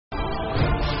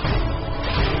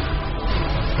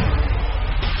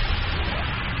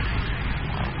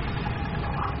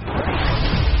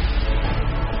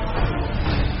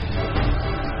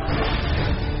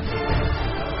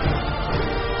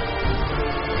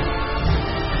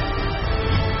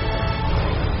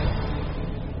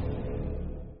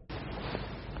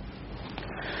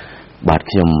បាទ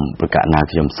ខ្ញុំប្រកាសណា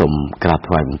ខ្ញុំសូមក្រាប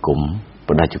ថ្វាយបង្គំ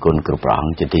ព្រះរាជគុណគ្រប់ព្រះអ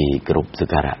ង្គជាទីគោរពស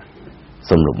ក្ការៈ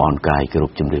សូមលំអរកាយគោរ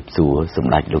ពជំរាបសួរស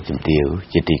ម្ដេចលោកជំទាវ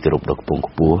ជាទីគោរពដ៏ខ្ពង់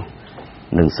ខ្ពស់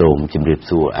និងសូមជំរាប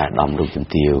សួរអាដាមលោកជំ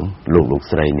ទាវលោក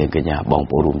ស្រីនាងកញ្ញាបង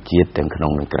ប្អូនរួមជាតិទាំងក្នុ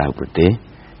ងនិងក្រៅប្រទេស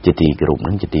ជាទីគោរព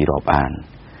និងជាទីរាប់អាន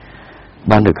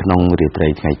បាននៅក្នុងរាត្រី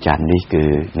ថ្ងៃច័ន្ទនេះគឺ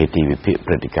នីតិវិភាគ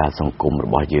ព្រឹត្តិការណ៍សង្គមរ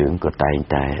បស់យើងក៏តែង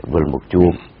តែវិលមកជួ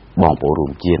បបងប្អូនរួ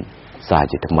មជាតិសារ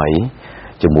ជាថ្មី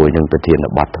ជាមួយនឹងប្រធាន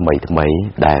បទថ្មី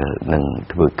ដែលនឹង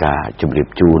ធ្វើការជម្រាប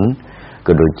ជូន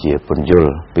ក៏ដូចជាពន្យ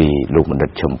ល់ពីលោកបណ្ឌិ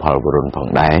តឈឹមផលវរុនផង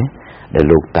ដែរដែល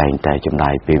លោកតែងតែចំណា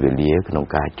យពេលវេលាក្នុង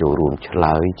ការចូលរួមឆ្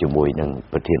លើយជាមួយនឹង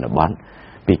ប្រធានបទ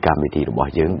ពីកម្មវិធីរបស់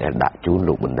យើងដែលដាក់ជូន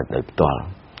លោកបណ្ឌិតដោយផ្ទាល់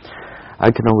ហើ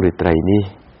យក្នុងរាត្រីនេះ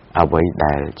អ្វី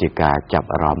ដែលជាការចាប់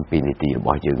អារម្មណ៍ពីនីតិរប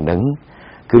ស់យើងនឹង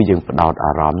គឺយើងផ្ដោត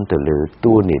អារម្មណ៍ទៅលើ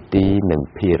តួនាទីនិង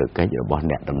ភារកិច្ចរបស់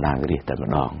អ្នកតំណាងរាស្ត្រតែ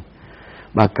ម្ដង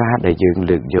បើការដែលយើង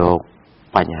លើកយក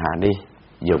បញ្ហានេះ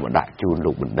យកមកដាក់ជូន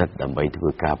លោកបណ្ឌិតដើម្បីធ្វើ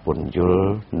ការពន្យល់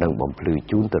និងបំភ្លឺ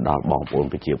ជូនទៅដល់បងប្អូន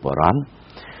ប្រជាពលរដ្ឋ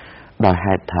ដោយ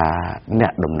ហេតុថាអ្ន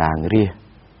កតំណាងរាស្ត្រ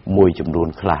មួយចំនួន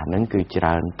ខ្លះហ្នឹងគឺច្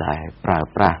រើនតែប្រើ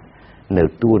ប្រាស់នៅ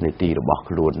តួនាទីរបស់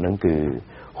ខ្លួនហ្នឹងគឺ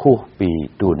ហួសពី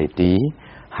តួនាទី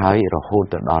ហើយរហូត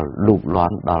ទៅដល់លូកលា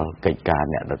ន់ដល់កិច្ចការ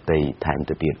អ្នកដទៃថែម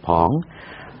ទៅទៀតផង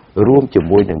រួមជា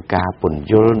មួយនឹងការពន្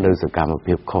យល់នៅសកម្ម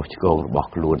ភាពខុសឆ្គងរបស់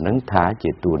ខ្លួននឹងថាជា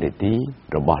តួនាទី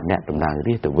របស់អ្នកតំណាង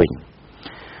រាស្ត្រទៅវិញ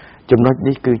ចំណុច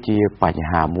នេះគឺជាបញ្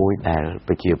ហាមួយដែល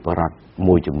ប្រជាពលរដ្ឋ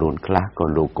មួយចំនួនខ្លះក៏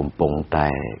លោកកំពុងតែ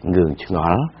ងឿងឆ្ង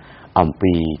ល់អំ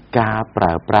ពីការប្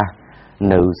រើប្រាស់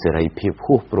នៅសេរីភាព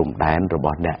ហួសព្រំដែនរប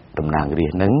ស់អ្នកតំណាងរា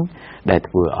ស្ត្រនឹងដែល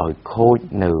ធ្វើឲ្យខូច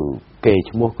នៅកេរ្តិ៍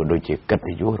ឈ្មោះក៏ដូចជាកិត្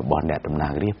តិយសរបស់អ្នកតំណា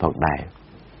ងរាស្ត្រផងដែរ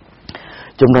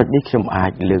ចំណុចនេះខ្ញុំអា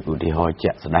ចលើកឧទាហរណ៍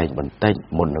ជាក់ស្ដែងបន្តិច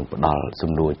មុននឹងផ្ដល់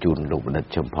សំណួរជូនលោកបណ្ឌិត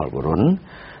ឈឹមផលវរុន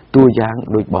តួយ៉ាង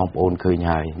ដូចបងប្អូនឃើញ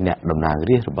ហើយអ្នកតំណាង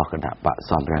រាស្ត្ររបស់គណៈបក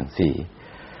សំរងស៊ី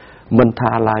មិន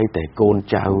ថាឡើយតែកូន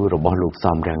ចៅរបស់លោក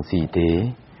សំរងស៊ីទេ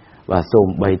បាទសូ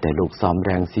ម្បីតែលោកសំ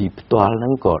រងស៊ីផ្ទាល់ហ្នឹ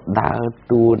ងក៏ដើរ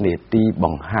តួនាទីប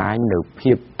ង្ហាញនៅ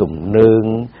ភាពទំនើង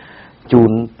ជូ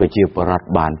នប្រជាពលរដ្ឋ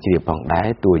បានជ្រាបផងដែរ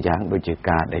តួយ៉ាងដូចជា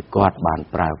ការដែលគាត់បាន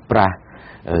ប្រើប្រាស់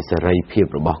សេរីភាព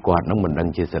របស់គាត់នឹងមិនដឹង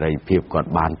ជាសេរីភាពគាត់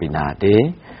បានពីណាទេ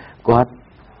គាត់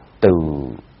ទៅ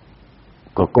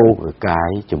កកោកកាយ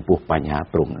ចំពោះបញ្ហា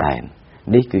ព្រំដែន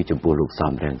នេះគឺចំពោះលោក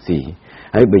សំរងស៊ី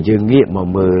ហើយបើយើងងាកមក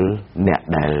មើលអ្នក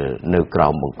ដែលនៅក្រោ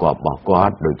មបង្គាប់របស់គា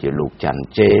ត់ដូចជាលោកច័ន្ទ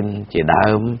ចេនជាដើ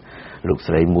មលោក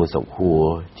ស្រីមួសុខហួរ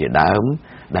ជាដើម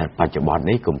ដែលបច្ចុប្បន្ន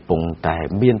នេះកំពុងតែ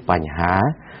មានបញ្ហា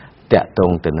តាក់ទ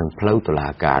ងទៅនឹងផ្លូវតុលា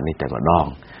ការនេះតែម្ដង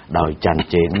ដោយច័ន្ទ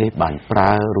ចេននេះបានប្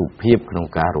រើរូបភាពក្នុង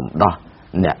ការរំដោះ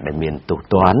អ្នកដែលមានទោស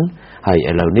ទណ្ឌហើយ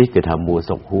ឥឡូវនេះគឺថាមួ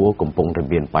សុខហួរកំពុងតែ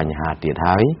មានបញ្ហាទៀត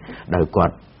ហើយដោយគា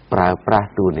ត់ប្រើប្រាស់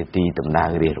តួនាទីតំណាង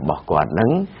រាស្ត្ររបស់គាត់នឹ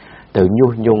ងទៅ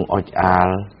ញុះញង់អុចអាល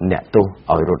អ្នកទោស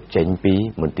ឲ្យរត់ចេញពី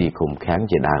មន្ទីរឃុំឃាំង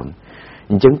ជាដើម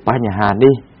អញ្ចឹងបញ្ហា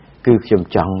នេះគឺខ្ញុំ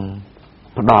ចង់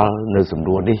ផ្ដល់នៅសំ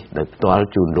ណួរនេះដោយផ្ទាល់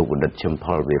ជូនលោកបណ្ឌិតឈឹមផ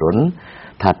លវិរុន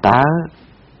ថាតើ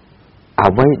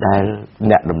អ្វីដែល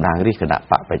អ្នកតំណាងរាស្ត្រគណៈ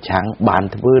បកប្រឆាំងបាន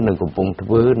ធ្វើនិងកំពុងធ្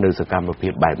វើនៅសកម្មភា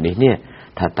ពបែបនេះ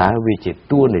ថាតើវាជា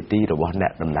តួនាទីរបស់អ្ន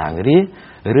កតំណាងរាស្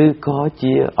ត្រឬក៏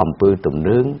ជាអំពើទំ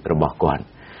នើងរបស់គាត់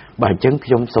បាទអញ្ចឹងខ្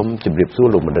ញុំសូមជម្រាបសួរ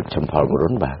លោកបណ្ឌិតឈឹមផលវរុ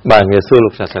នបាទជំរាបសួរលោ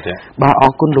កសាស្ត្រាចារ្យបាទអ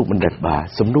រគុណលោកបណ្ឌិតបាទ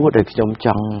សំណួរដែលខ្ញុំច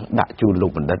ង់ដាក់ជូនលោ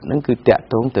កបណ្ឌិតហ្នឹងគឺតាក់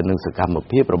ទងទៅនឹងសកម្ម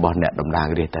ភាពរបស់អ្នកតំណាង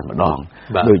រាស្ត្រតែម្ដង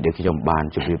ដោយដែលខ្ញុំបាន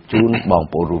ជម្រាបជូនបង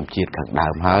ប្អូនរួមជាតិខាងដើ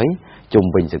មហើយជុំ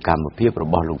វិញសកម្មភាពរ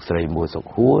បស់លោកស្រីមួសុខ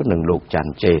ហួរនិងលោកច័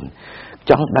ន្ទចេន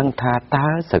ចង់ដឹងថាតើ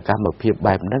សកម្មភាព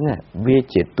បែបហ្នឹងវា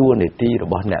ជាតួនាទីរ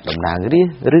បស់អ្នកតំណាងរាស្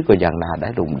ត្រឬក៏យ៉ាងណាដែ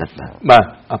រលោកបណ្ឌិតបាទ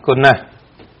អរគុណណាស់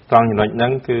ត្រង់ចំណុចហ្នឹ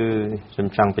ងគឺខ្ញុំ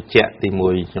ចង់បញ្ជាក់ទីមួ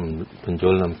យខ្ញុំបញ្យ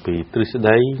ល់អំពីទ្រឹស្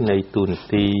ដីនៃតួនា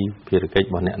ទីភារកិច្ច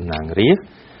របស់អ្នកតំណាងរាស្ត្រ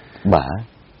បាទ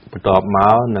បន្ទាប់ម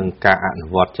កនឹងការអនុ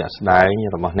វត្តជាក់ស្ដែង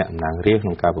របស់អ្នកតំណាងរាស្ត្រក្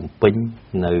នុងការបំពេញ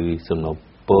នៅសំណុំ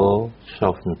ពរឆ្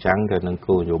លុះបញ្ចាំងទៅនឹង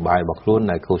គោលនយោបាយរបស់ខ្លួន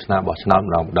ដែលឃោសនាបោះឆ្នោត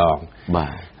ម្ដងបា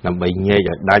ទដើម្បីញែក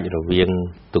ឲ្យដាច់រវាង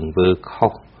ទង្វើខុ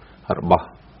សរបស់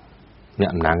អ្នក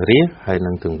តំណាងរាស្ត្រហើយ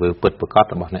និងទង្វើពិតប្រាកដ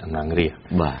របស់អ្នកតំណាងរាស្ត្រ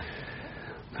បាទ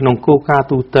ក្នុងគោលការណ៍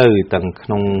ទូទៅទាំងក្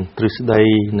នុងទ្រឹស្ដី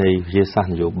នៃវិទ្យាសាស្ត្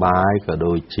រនយោបាយក៏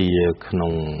ដូចជាក្នុ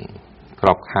ងក្រ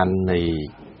បខ័ណ្ឌនៃ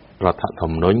រដ្ឋធ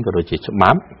ម្មនុញ្ញក៏ដូចជាច្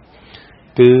បាប់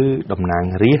គឺតំណាង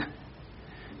រាស្ត្រ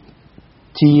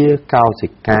ជាកោសិ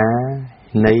កា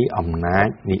នៃអំណាច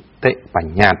នីតិប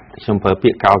ញ្ញត្តិខ្ញុំប្រើពា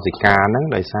ក្យកោសិកាហ្នឹង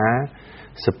ដោយសារ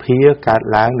សភាកើត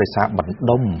ឡើងដោយសារបណ្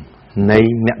ដុំនៃ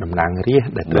អ្នកតំណាងរាស្ត្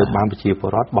រដែលត្រូវបានប្រជាពល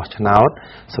រដ្ឋបោះឆ្នោត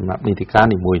សម្រាប់នីតិកាល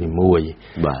នីមួយៗ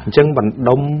អញ្ចឹងបណ្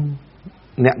ដុំ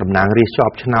អ្នកតំណាងរាស្ត្រជា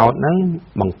ប់ឆ្នោតហ្នឹង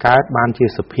បង្កើតបានជា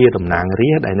សភាតំណាង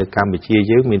រាស្ត្រដែលនៅកម្ពុជា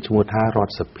យើងមានឈ្មោះថារ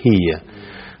ដ្ឋសភា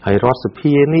ហើយរដ្ឋស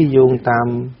ភានេះយោងតាម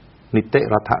នីតិ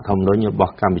រដ្ឋធម្មនុញ្ញរប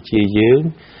ស់កម្ពុជាយើង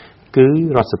គឺ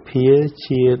រដ្ឋសភា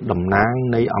ជាតំណាង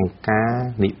នៃអង្គការ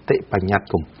នីតិបញ្ញត្តិ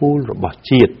កម្ពុជារបស់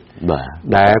ជាតិ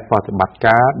ដែលប្រតិបត្តិ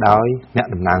ការដោយអ្នក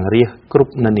តំណាងរាស្ត្រគ្រ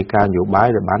ប់និន្នាការនយោបាយ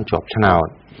ដែលបានជាប់ឆ្នោត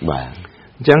បាទ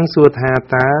អញ្ចឹងសួរថា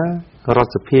តើរដ្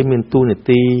ឋសភាមានតួនា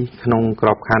ទីក្នុងក្រ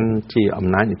បខ័ណ្ឌជាអំ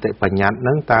ណាចនីតិបញ្ញត្តិហ្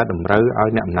នឹងតើតម្រូវឲ្យ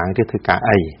អ្នកតំណាងរាស្ត្រធ្វើការ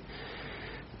អី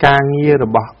ការងាររ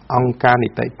បស់អង្គការនី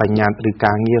តិបញ្ញត្តិឬ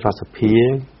ការងាររដ្ឋសភា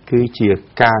គឺជា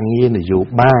ការងារនយោ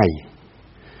បាយ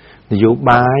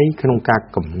ក្នុងការ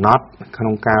កំណត់ក្នុ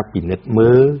ងការពិនិត្យ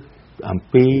មើលអំ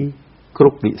ពីគ្រ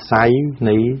ប់វិស័យ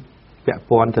នៃពាក់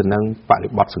ព័ន្ធទៅនឹងបរិ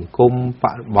បទសង្គមប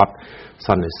រិបទស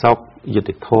ន្តិសុខយុត្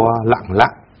តិធម៌លក្ខ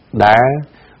ណៈដែល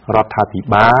រដ្ឋាភិ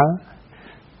បាល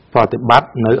ប្រតិបត្តិ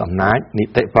នៅអំណាចនី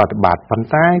តិប្រតិបត្តិប៉ុន្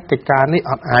តែកិច្ចការនេះ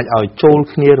អត់អាចឲ្យចូល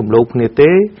គ្នារំលោភគ្នា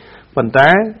ទេប៉ុន្តែ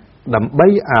ដើម្បី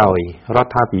ឲ្យរ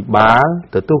ដ្ឋាភិបាល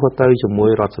ទទួលខុសត្រូវជាមួយ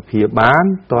រដ្ឋសភាបាន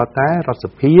តើតែរដ្ឋស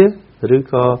ភាឬ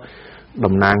ក៏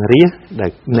តំណាងរាស្ត្រដែ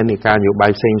លនិន្នាការនយោបា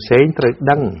យផ្សេងត្រូវ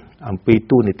ដឹងអំពី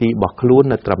តួនាទីរបស់ខ្លួន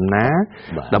នៅត្រឹមណា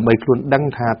ដើម្បីខ្លួនដឹង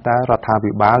ថាតើរដ្ឋា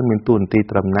ភិបាលមានតួនាទី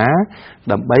ត្រឹមណា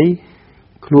ដើម្បី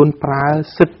ខ្លួនប្រើ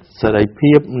សិទ្ធិសេរី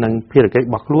ភាពនិងភារកិច្ច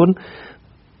របស់ខ្លួន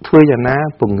ធ្វើយ៉ាងណា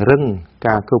ពង្រឹង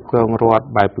ការគ្រប់គ្រងរដ្ឋ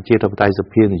បែបប្រជាធិបតេយ្យស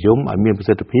ភានិយមឲ្យមានប្រ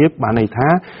សិទ្ធភាពបានន័យថា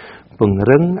ពង្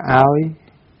រឹងឲ្យ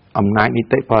អំណាចនី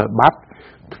តិប្រតិបត្តិ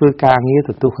ធ្វើការងារ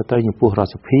ទទួលខុសត្រូវចំពោះរដ្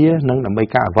ឋសភានិងដើម្បី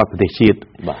ការអភិវឌ្ឍប្រទេសជាតិ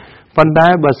ប៉ុន្តែ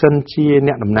បើសិនជា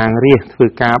អ្នកតំណាងរាស្ត្រធ្វើ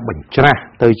ការបញ្ច្រាស់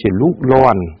ទៅជាលូកលា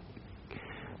ន់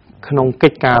ក្នុងកិ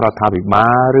ច្ចការរដ្ឋាភិបា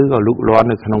លឬក៏លូកលាន់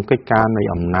នៅក្នុងកិច្ចការនៃ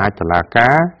អំណាចតុលាកា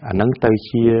រអានឹងទៅ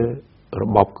ជារ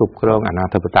បបគ្រប់គ្រងអាណា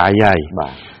ធិបតេយ្យហើយបា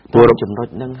ទព្រោះចំណុច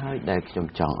ហ្នឹងហើយដែលខ្ញុំ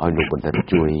ចង់ឲ្យលោកបណ្ឌិត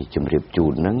ជួយជម្រាបជូ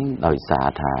នហ្នឹងដោយសារ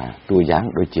ថាតួយ៉ាង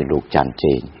ដូចជាលោកច័ន្ទ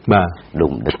ជេងបាទលោ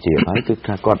កបណ្ឌិតជាហើយគឺ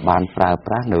ថាគាត់បានប្រើ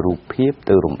ប្រាស់នៅរូបភាព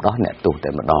ទៅរំដោះអ្នកទោសតែ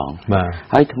ម្ដងបាទ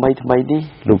ហើយថ្មីនេះ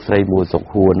លោកស្រីមួសុខ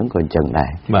ហួរហ្នឹងក៏អញ្ចឹងដែ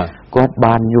របាទគាត់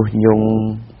បានញុះញង់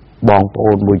បងប្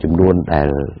អូនមួយចំនួនដែល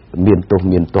មានទោស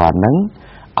មានទណ្ឌហ្នឹង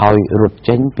ឲ្យរត់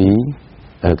ចេញពី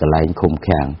កន្លែងឃុំ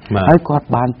ឃាំងហើយគាត់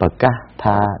បានប្រកាស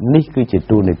ថានេះគឺជា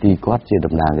តួនាទីគាត់ជា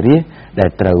តំណាងរាស្ត្រដែល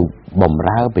ត្រូវបម្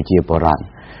រើប្រជាពលរដ្ឋ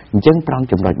អញ្ចឹងត្រង់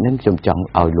ចំណុចនេះខ្ញុំចង់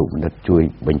ឲ្យលោកបណ្ឌិតជួយ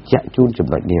បញ្ជាក់ជូនចំ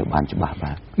ណុចនេះបានច្បាស់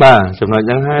បាទចំណុចហ្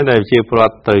នឹងហើយដែលប្រជាពលរ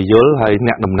ដ្ឋត្រូវយល់ហើយ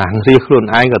អ្នកតំណាងរាស្ត្រខ្លួន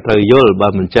ឯងក៏ត្រូវយល់បើ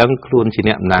មិនអញ្ចឹងខ្លួនជា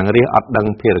អ្នកតំណាងរាស្ត្រអត់ដឹង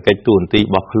ភារកិច្ចតួនាទីរ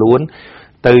បស់ខ្លួន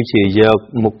ទៅជាយក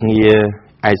មុខងារ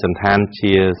ឯកសណ្ឋាន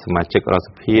ជាសមាជិករដ្ឋស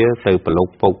ភាទៅប្រឡូក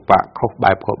ពកបាក់ខុស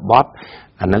បែបខុសបទ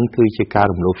អានឹងគឺជាការ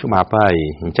រំលោភច្បាប់ហើយ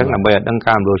អញ្ចឹងដើម្បីឲ្យដឹង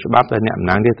ការរំលោភច្បាប់តែអ្នកតំ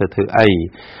ណាងរាស្ត្រទៅធ្វើអី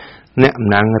អ្នកតំ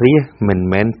ណាងរាស្ត្រមិន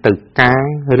មែនទៅកាង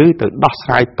ឬទៅដោះស្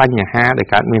រាយបញ្ហាដែល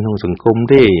កើតមានក្នុងសង្គម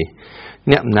ទេ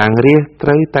អ្នកតំណាងរាស្ត្រត្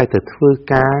រូវតែទៅធ្វើ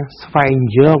ការស្វែង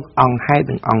យកអង្គហេតុ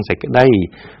និងអង្គសេចក្តី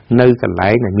នៅកន្លែ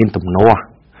ងដែលមានទំនាស់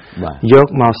យក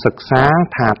មកសិក្សា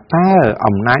ថាតើ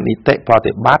អំណាចនីតិប្រ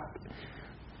តិបត្តិ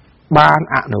បាន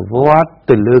អនុវត្ត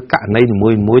ទៅលើករណីនី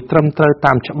មួយៗត្រឹមត្រូវ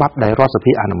តាមច្បាប់ដែលរដ្ឋស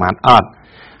ភាអនុម័តអត់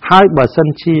ហើយបើសិន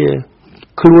ជា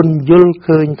ខ្លួនយល់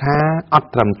ឃើញថាអត់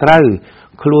ត្រឹមត្រូវ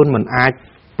ខ្លួនមិនអាច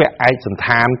ពាក់ឯកសណ្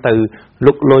ឋានទៅ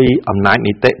លុកលុយអំណាច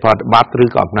នីតិប្រតិបត្តិឬ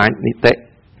ក៏អំណាចនីតិ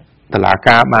តុលា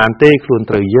ការបានទេខ្លួន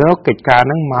ត្រូវយកកិច្ចការ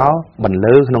ហ្នឹងមកបន្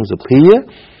លឺក្នុងសភា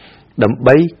ដើម្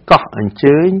បីកោះអញ្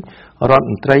ជើញរដ្ឋ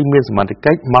មន្ត្រីមានសមត្ថ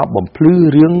កិច្ចមកបំភ្លឺ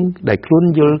រឿងដែលខ្លួន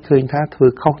យល់ឃើញថាធ្វើ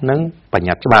ខុសនឹងបញ្ញ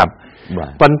ត្តិច្បាប់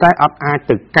ប៉ុន្តែអត់អាច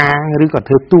ទៅកាងឬក៏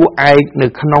ធ្វើតួឯកនៅ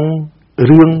ក្នុង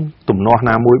រឿងទំនាស់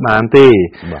ណាមួយបានទេ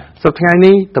សប្តាហ៍ថ្ងៃ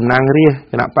នេះតំណាងរាស្ត្រ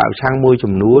គណៈបកប្រឆាំងមួយ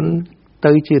ចំនួន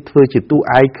ទៅជាធ្វើជាតួ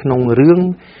ឯកក្នុងរឿង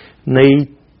នៃ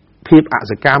ភាពអ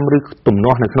សកម្មឬទំ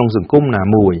នាស់នៅក្នុងសង្គមណា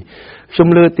មួយខ្ញុំ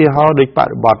លើកឧទាហរណ៍ដូចប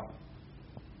រិបទ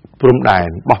ព្រំដែន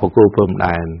បោះបកគោព្រំ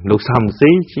ដែនលោកសំ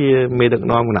ស៊ីជាមេដឹក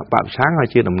នាំគណៈបកប្រឆាំងហើយ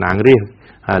ជាតំណាងរាស្ត្រ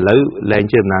ហើយឥឡូវលែង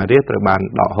ជាតំណាងរាស្ត្រត្រូវបាន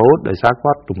ដកហូតដោយសារ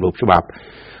គាត់រំលោភច្បាប់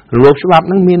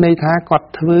ហ្នឹងមានន័យថាគាត់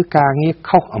ធ្វើការងារ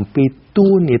ខុសអំពីតួ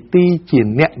នាទីជា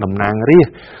អ្នកតំណាងរាស្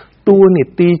ត្រតួនា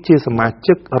ទីជាសមា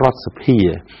ជិករដ្ឋសភា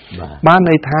បាន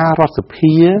ន័យថារដ្ឋស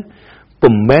ភា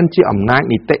ពុំមែនជាអំណាច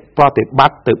នីតិប្រតិប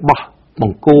ត្តិទៅបោះប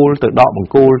ង្គោលទៅដកប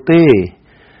ង្គោលទេ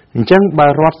អញ្ចឹងបើ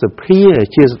រដ្ឋសភា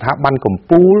ជាស្ថាប័នកម្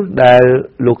ពុជាដែល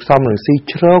លោកសំរងស៊ី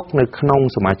ជ្រកនៅក្នុង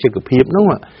សមាជិកភាពនោះ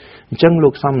អញ្ចឹងលោ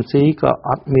កសំរងស៊ីក៏អ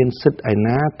ត់មានសិទ្ធិឯ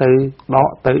ណាទៅដក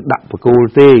ទៅដាក់បង្គោល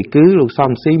ទេគឺលោកសំរ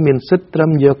ងស៊ីមានសិទ្ធិត្រឹ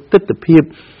មយកទស្សនវិជ្ជា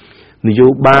នយោ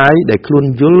បាយដែលខ្លួន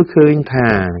យល់ឃើញថា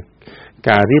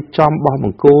ការរៀបចំរបស់ប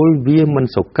ង្គោលវាមិន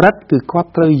សុក្រិតគឺគាត់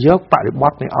ត្រូវយកបរិប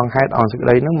ទនៃអង្គហេតុអង្គសេចក្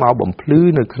តីហ្នឹងមកបំភ្លឺ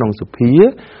នៅក្នុងសភា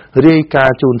រាយការ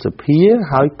ណ៍ជូនសភា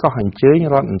ហើយកោះអញ្ជើញ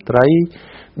រដ្ឋមន្ត្រី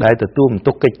ដែលទទួលបន្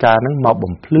ទុកកិច្ចការហ្នឹងមក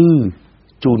បំភ្លឺ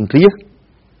ជូនរាជ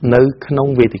នៅក្នុង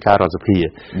វេទិការដ្ឋសភា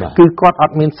គឺគាត់អ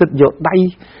ត់មានសិទ្ធិយកដៃ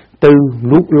ទៅ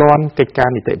លូកលាន់កិច្ចការ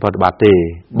នីតិប្រតិបត្តិទេ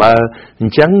បើអ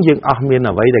ញ្ចឹងយើងអស់មាន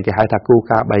អ្វីដែលគេហៅថាគោល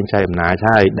ការណ៍បែងចែកអំណាច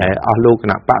ហើយដែលអស់លោកគ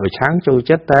ណៈបកប្រឆាំងចូល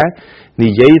ចិត្តតែនិ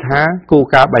យាយថាគោល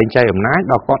ការណ៍បែងចែកអំណាច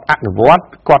ដល់គាត់អនុវត្ត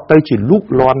គាត់ទៅជាលូក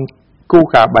លាន់គោល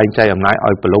ការណ៍បែងចែកអំណាច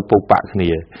ឲ្យប្រឡូកពុកបាក់គ្នា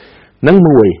នឹង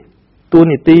មួយទួល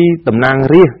នីតិតំណាង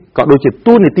រាស្ត្រក៏ដូចជា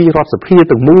ទួលនីតិរដ្ឋសភា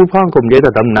ទាំងមូលផងកុំនិយាយ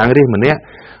តែតំណាងរាស្ត្រម្នាក់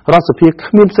រដ្ឋសភា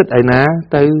គ្មានសិទ្ធិឯណា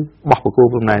ទៅបោះបង្គោល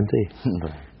ព្រំដែនទេ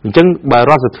អញ្ចឹងបើ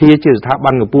រដ្ឋសភាជាស្ថាប័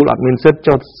នកំពូលអត់មានសិទ្ធិ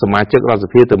ចុះសមាជិករដ្ឋស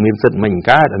ភាទៅមានសិទ្ធិមិន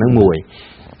កើតអានឹងមួយ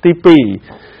ទី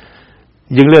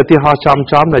2យើងលើកឧទាហរណ៍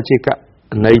ចំដែលជាក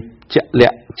រណីជាក់លា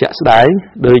ក់ជាក់ស្ដែង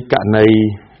ដោយករណី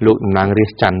លោកតំណាងរា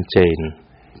ស្ត្រច័ន្ទចេន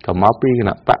ក៏មកពីគ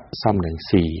ណៈបកសំរង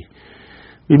ស៊ី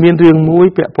វាមានរឿងមួយ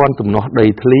ពាក់ព័ន្ធទំនាស់ដី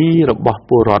ធ្លីរបស់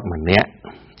ពលរដ្ឋម្នាក់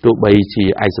ទោះបីជា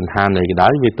ឯកសណ្ឋានអីក៏ដោ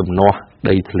យវាទំនាស់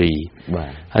ដីធ្លីបា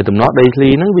ទហើយទំនាស់ដីធ្លី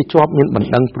ហ្នឹងវាជាប់មានបណ្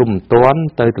ដឹងព្រំប្រទាន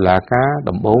ទៅតុលាការ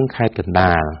ដំបងខេត្តកណ្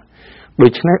ដាលដូ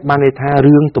ច្នេះបានន័យថា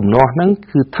រឿងទំនាស់ហ្នឹង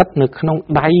គឺស្ថិតនៅក្នុង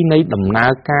ដៃនៃដំណើ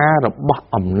រការរបស់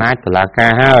អំណាចតុលាកា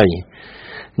រហើយ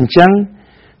អញ្ចឹង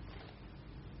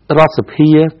រដ្ឋសភា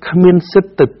គ្មានសិទ្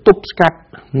ធិទៅទប់ស្កាត់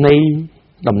នៃ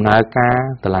ដំណើរការ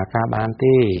តុលាការបាន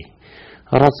ទេ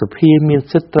រដ្ឋសភាមាន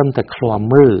សិទ្ធិត្រឹមតែឃ្លាំ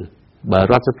មើលបើ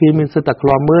រដ្ឋសភាមានសិទ្ធិតែឃ្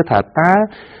លាំមើលថាតើ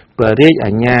ព្រះរាជ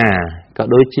អាជ្ញាក៏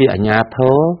ដូចជាអាជ្ញាធ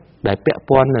រដែលពាក់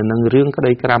ព័ន្ធនៅនឹងរឿងក្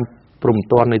តីក្រាមព្រំ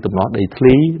ប្រទាននៃទំនាស់ដីធ្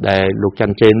លីដែលលោកច័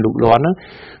ន្ទចេនលូកលាន់ហ្នឹង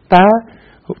តើ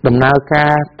ដំណើរកា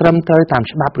រត្រឹមត្រូវតាម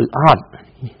ច្បាប់ឬអត់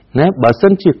ណាបើសិ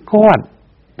នជាគាត់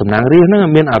តំណាងរាស្ត្រហ្នឹង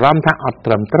មានអារម្មណ៍ថាអត់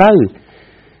ត្រឹមត្រូវ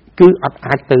គឺអត់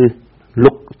អាចទៅ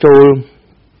លុកចូល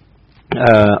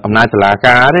អំណាចតុលា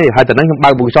ការទេហើយតែនឹងខ្ញុំបើ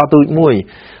កបង្គោលទូចមួយ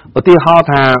ឧទាហរណ៍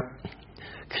ថា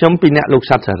ខ្ញុំពីអ្នកលោក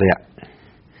សត្វសរៈ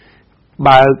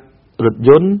បើករថយ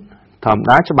ន្តធម្ម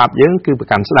តាច្បាប់យើងគឺប្រ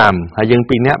កាន់ស្ដាំហើយយើង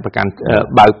ពីរនាក់ប្រកាន់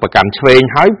បើកប្រកាន់ឆ្វេង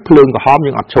ហើយភ្លើងក្រហម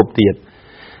យើងអត់ឈប់ទៀត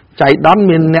ចៃដន្យ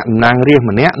មានអ្នកតំណាងរាស្ត្រ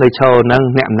ម្នាក់នៅឈរនឹង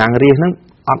អ្នកតំណាងរាស្ត្រហ្នឹង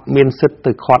អត់មានសិទ្ធិ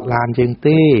ទៅខាត់ឡានយើង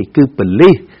ទេគឺប៉ូ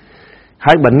លីស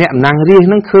ហើយបើអ្នកតំណាងរាស្ត្រ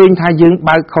ហ្នឹងឃើញថាយើង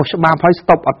បើកខុសច្បាប់ហើយស្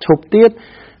តុបអត់ឈប់ទៀត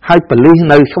ហើយប៉ូលីស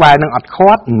នៅក្បែរនឹងអត់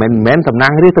ខាត់មិនមែនតំណា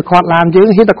ងរាស្ត្រទៅខាត់ឡានយើង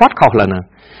ហ៊ានតែខាត់ខុសឡើយណា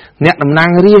អ្នកតំណាង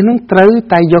រាស្ត្រហ្នឹងត្រូវ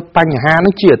តែយកបញ្ហាហ្នឹ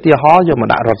ងជាឧទាហរណ៍យកមក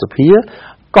ដាក់រដ្ឋសភា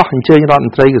កោះអញ្ជើញរដ្ឋម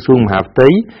ន្ត្រីក្រសួងមហាផ្ទៃ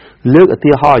លើកឧ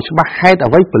ទាហរណ៍ឲ្យច្បាស់ហេតុ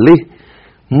អ្វីប៉ូលីស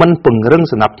មិនពង្រឹង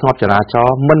សណ្ដាប់ធ្នាប់ចរាចរ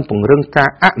ណ៍មិនពង្រឹងការ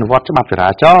អនុវត្តច្បាប់ចរា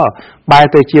ចរណ៍បែរ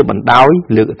ទៅជាបណ្ដោយ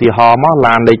លើកឧទាហរណ៍មក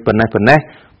ឡានលេខប៉ុណ្ណេះ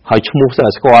ហើយឈ្មោះ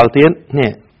ស្គាល់ទៀតនេះ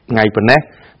ថ្ងៃប៉ុណ្ណេះ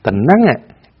តំណឹង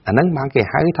អាហ្នឹងបានគេ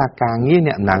ហៅថាការងារ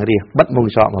អ្នកតំណាងរាស្ត្របិទមុខក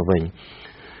ញ្ចក់មកវិញ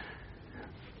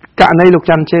ករណីលោក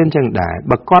ច័ន្ទចេនចឹងដែរ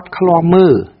បើគាត់ឃ្លាំមើ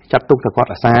លចាត់ទុកថាគាត់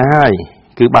អាសាហើយ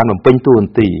គឺបានបំពេញតួនា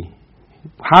ទី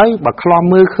ហើយបើឃ្លាំ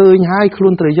មើលឃើញហើយខ្លួ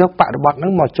នត្រូវយកបរិបត្តិហ្នឹ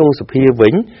ងមកចូលសភាវិ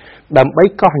ញដើម្បី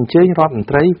កោះអញ្ជើញរដ្ឋមន្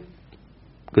ត្រី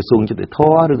ក្រសួងយុតិធ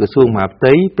ម៌ឬក្រសួងមហាផ្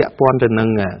ទៃពាក់ព័ន្ធទៅនឹង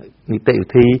នីតិវិ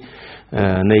ធី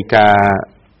នៃការ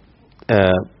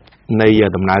នៃ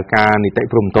ដំណើរការនីតិ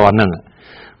ព្រំប្រទានហ្នឹង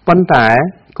ប៉ុន្តែ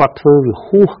គាត់ធ្វើវា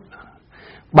ហួស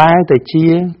បែរទៅជា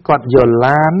គាត់យក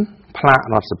ឡានផ្លាក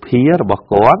រដ្ឋសភារបស់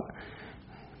គាត់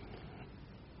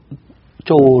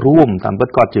ចូលរួមតាមពិត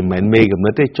គាត់ជាមិនមេកំណ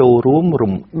ត់ទេចូលរួម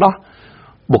រំដោះ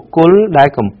បុគ្គលដែល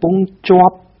កំពុងជា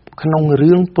ប់ក្នុង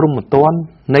រឿងព្រំប្រទាន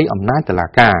នៃអំណាចតុលា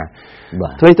ការ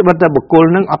ព្រោះត្បិតតែបុគ្គល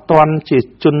នឹងអត់ទាន់ជា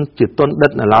ជនជាទុនដិ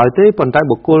តនៅឡើយទេប៉ុន្តែ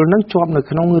បុគ្គលនឹងជាប់នៅ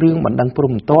ក្នុងរឿងបណ្ដឹងព្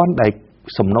រំប្រទានដែល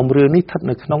សំណុំរឿងនេះស្ថិត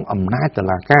នៅក្នុងអំណាចតុ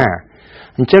លាការ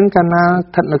អញ្ចឹងកាលណា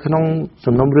ស្ថិតនៅក្នុង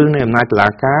សំណុំរឿងនៃអំណាចតុលា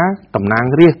ការតំណាង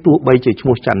រាស្ត្រទោះបីជាឈ្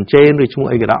មោះច័ន្ទចេនឬឈ្មោះ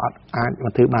អីក៏ដោយអត់អាចម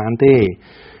កធ្វើបានទេ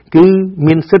គឺ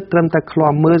មានសិទ្ធិត្រឹមតែឃ្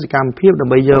លាំមើលសកម្មភាពដើ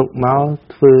ម្បីយកមក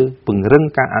ធ្វើពង្រឹង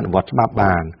ការអនុវត្តច្បាប់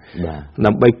បាន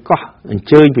ដើម្បីកោះអញ្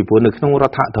ជើញពីព្រោះនៅក្នុងរ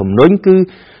ដ្ឋធម្មនុញ្ញគឺ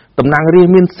តំណាងរាស្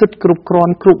ត្រមានសិទ្ធិគ្រប់គ្រា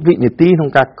ន់គ្រប់វិនាទីក្នុង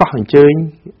ការកោះអញ្ជើញ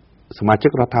សមាជិ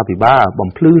ករដ្ឋាភិបាលបំ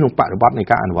ភ្លឺក្នុងបរិបទនៃ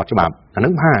ការអនុវត្តច្បាប់អានឹ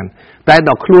ងបានតែដ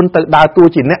ល់ខ្លួនទៅដើរតួ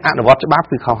ជាអ្នកអនុវត្តច្បាប់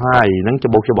គឺខុសហើយនឹង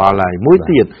ច្បុកច្បល់ហើយមួយ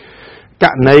ទៀតក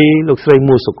រណីលោកស្រី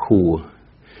មួសុខួរ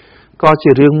ក៏ជា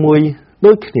រឿងមួយ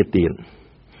ដូចគ្នាទៀត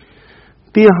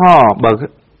ទីហោបើ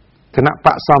គណៈប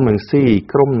កសំរងស៊ី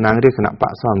ក្រុមតំណាងរាស្ត្រគណៈប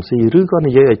កសំរងស៊ីឬក៏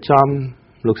និយាយឲ្យចំ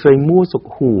លោកស្រីមួសុ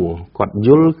ខួរគាត់យ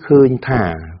ល់ឃើញថា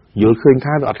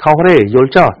វាអត់ខុសទេយ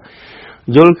ល់ចោះ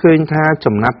យល់ឃើញថា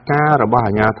ចំណាត់ការរបស់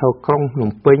អាជ្ញាធរក្រុងភ្នំ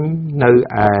ពេញនៅ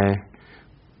ឯ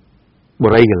ប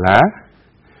រិយាកា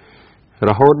ស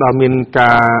រហូតដល់មាន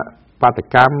ការ បាត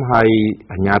កម្មហើយ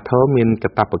អាជ្ញាធរមានកា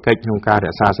តព្វកិច្ចក្នុងការរ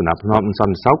ក្សាសណ្ដាប់ធ្នាប់ស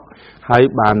ន្តិសុខហើយ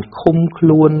បានឃុំខ្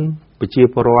លួនប្រជា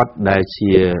ពលរដ្ឋដែល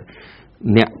ជា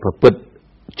អ្នកប្រព្រឹត្ត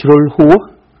ជ្រុលហួស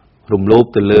រំលោភ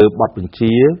ទៅលើបទបញ្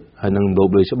ជាហើយនឹងរំលោភ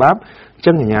លើច្បាប់អញ្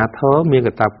ចឹងអាជ្ញាធរមាន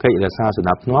កាតព្វកិច្ចរក្សាសណ្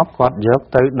ដាប់ធ្នាប់គាត់យក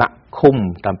ទៅដាក់ឃុំ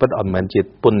តាមពិតអត់មែនជា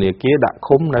ពន្ធនាគារដាក់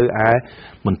ឃុំនៅឯ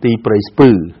មន្ទីរព្រៃស្ពឺ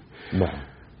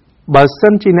បើសិ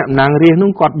នជាអ្នកតំណាងរាស្ត្រ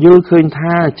នោះគាត់យល់ឃើញ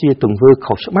ថាជាទង្វើ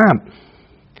ខុសច្បាប់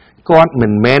គាត់មិ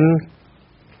នមែន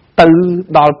ទៅ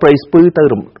ដល់ព្រៃស្ពឺ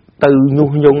ទៅញុះ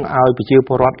ញង់ឲ្យប្រជាព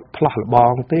លរដ្ឋផ្លោះលប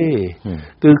ងទេ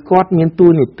គឺគាត់មានតួ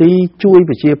នាទីជួយ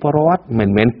ប្រជាពលរដ្ឋមិន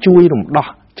មែនជួយរំដោះ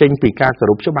ចេញពីការគោ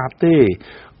រពច្បាប់ទេ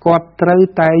គាត់ត្រូវ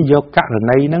តែយកករ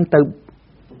ណីហ្នឹង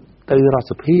ទៅរដ្ឋ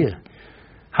សភា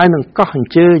ហើយនឹងកោះអ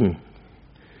ញ្ជើញ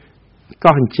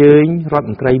រដ្ឋ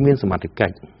មន្ត្រីមានសមត្ថកិ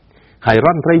ច្ចហើយរ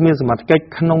ដ្ឋមន្ត្រីមានសមត្ថកិច្ច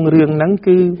ក្នុងរឿងហ្នឹង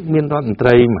គឺមានរដ្ឋមន្ត្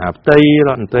រីមហាផ្ទៃរ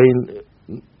ដ្ឋមន្ត្រី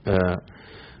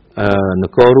ន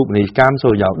គររូបនីយកម្មសូ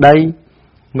យោដី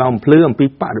មកអំភ្លឺអំពី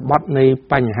បរិបទនៃ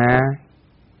បញ្ហា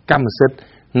កម្មសិទ្ធិ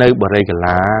នៅបរិយាកា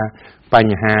ឡាប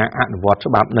ញ្ហាអនុវត្ត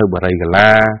ច្បាប់នៅបរិយាកាឡា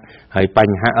ហើយប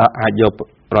ញ្ហាអាចយក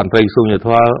រដ្ឋមន្ត្រីក្រសួងយុទ្ធ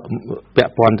សាស្ត្រពា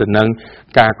ក់ព័ន្ធទៅនឹង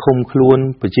ការឃុំខ្លួន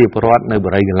ប្រជាពលរដ្ឋនៅប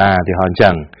រិយាកាឡាទីហោអញ្ចឹ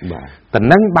ងតែ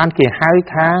នឹងបានគេហៅ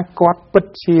ថាគាត់ពិត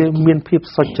ជាមានភាព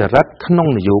សុចរិតក្នុង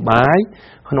នយោបាយ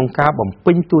ក្នុងការបំ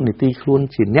ពេញតួនាទីខ្លួន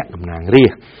ជាអ្នកតំណាងរា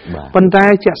ស្ត្រប៉ុន្តែ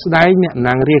ជាក់ស្ដែងអ្នកតំ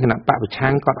ណាងរាស្ត្រគណៈបកប្រ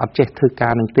ឆាំងគាត់អត់ចេះធ្វើកា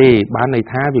រនឹងទេបានន័យ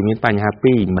ថាវាមានបញ្ហា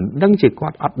ពីរមិនដឹងជាគា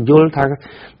ត់អត់យល់ថា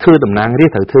ធ្វើតំណាងរា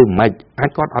ស្ត្រត្រូវធ្វើមិនអាច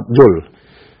គាត់អត់យល់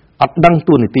អត់ដឹង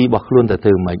តួនាទីរបស់ខ្លួនទៅធ្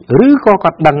វើមិនឬក៏គា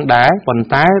ត់ដឹងដែរប៉ុន្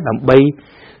តែដើម្បី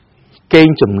កេង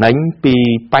ចំណេញពី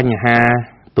បញ្ហា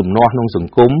ទំនាស់ក្នុងស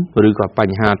ង្គមឬក៏ប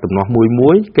ញ្ហាទំនាស់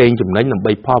មួយកេងចំណេញដើម្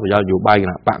បីផលប្រយោជន៍នយោបាយគ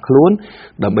ណៈបកខ្លួន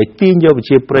ដើម្បីទាញយកប្រ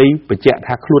ជាប្រិយបញ្ជាក់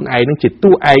ថាខ្លួនឯងនឹងជា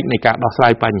តួឯកនៃការដោះស្រា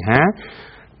យបញ្ហា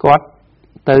គាត់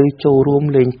ទៅចូលរួម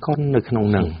លេងកុននៅក្នុង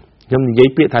ហ្នឹងខ្ញុំនិយាយ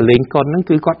ពាក្យថាលេងកុនហ្នឹង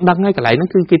គឺគាត់ដឹងហើយកន្លែងហ្នឹង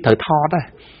គឺគេត្រូវថតដែរ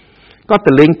គាត់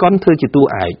ទៅលេងកុនធ្វើជាតួ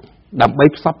ឯកដើម្បី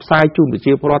ផ្សព្វផ្សាយជូនប្រ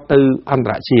ជាពលរដ្ឋទៅអន្ត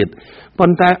រជាតិប៉ុ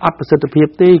ន្តែអត់ប្រសិទ្ធភាព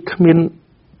ទេគ្មាន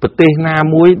ប្រទេសណា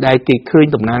មួយដែលគេឃើញ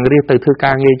តំណាងរាស្ត្រទៅធ្វើ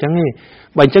ការងារអញ្ចឹងទេ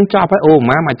បើអញ្ចឹងចប់ហើយអូ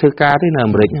ម៉ាមកធ្វើការទេនៅ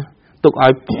អាមេរិកទុកឲ្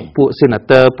យពួក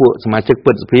Senator ពួកសមាជិកព្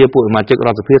រឹទ្ធសភាពួកសមាជិករ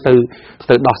ដ្ឋសភាទៅ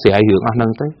ដោះស្រាយរឿងអស់ហ្នឹង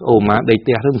ទៅអូម៉ាដេកផ្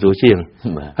ទះទៅមិនស្រួលជាង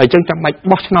ហើយអញ្ចឹងចាំបាច់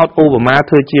បោះឆ្នោតអូបាម៉ា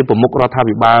ធ្វើជាប្រមុខរដ្ឋា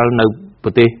ភិបាលនៅប្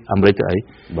រទេសអាមេរិកទៅអី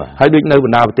ហើយដូចនៅប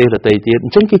ណ្ដាប្រទេសដទៃទៀតអ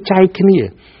ញ្ចឹងគេចែកគ្នា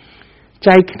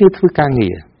ធ្វើការងា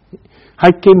រហើ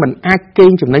យគេមិនអាចកេ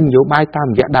ងចំណេញនយោបាយតាម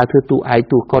រយៈដើរធ្វើតួឯក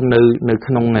តួកុននៅ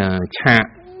ក្នុងឆាក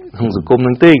ក្នុងសង្គម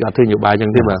នឹងទេក៏ធ្វើនយោបាយអញ្ចឹ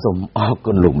ងទេបាទសូមអរ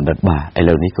គុណលោកបណ្ឌិតបាទឥ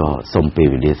ឡូវនេះក៏សូមពេល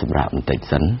វេលាសម្រាប់បន្តិច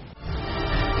សិន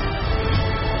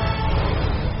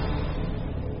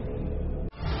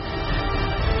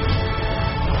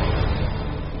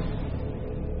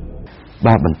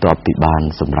បាទបន្ទាប់ពីបាន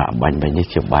សម្រាប់បាញ់មិញនេះ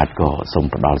ខ្ញុំបាទក៏សូម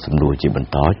ផ្ដល់សំណួរជាបន្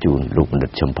តជូនលោកបណ្ឌិ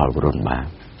តឈឹមផលវរុនបាទ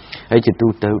ហើយជាទូ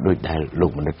ទៅដោយដែលលោ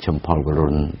កបណ្ឌិតឈឹមផលវរុ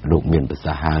នលោកមានប្រ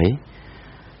សាសន៍ហើយ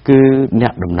គឺអ្ន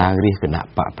កតំណាងរាស្ត្រគណៈ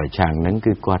បកប្រឆាំងហ្នឹង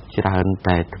គឺគាត់ច្រើន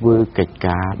តែធ្វើកិច្ច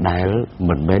ការដែល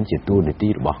មិនមែនជាតួនាទី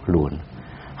របស់ខ្លួន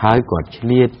ហើយគាត់ឆ្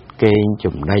លៀតកេង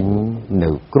ចំណេញនៅ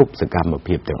គ្រប់សកម្ម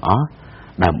ភាពទាំងអស់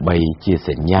ដើម្បីជា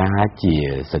សញ្ញាជា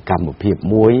សកម្មភាព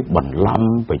មួយបន្លំ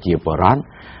ប្រជាពលរដ្ឋ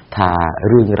ថា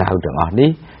រឿងរ៉ាវទាំងអស់នេះ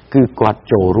គឺគាត់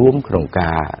ចូលរួមក្នុង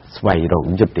ការស្វែងរក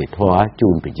យុត្តិធម៌ជូ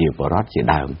នប្រជាពលរដ្ឋជា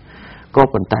ដើមក៏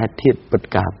ប៉ុន្តែធៀបពិត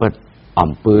ការពិត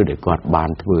អំពើដែលគាត់បាន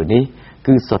ធ្វើនេះ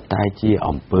គឺសុទ្ធតែជា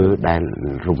អំពើដែល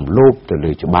រំលោភទៅ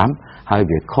លើច្បាប់ហើយ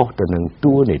វាខុសទៅនឹង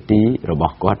តួនាទីរប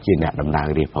ស់គាត់ជាអ្នកតំណាង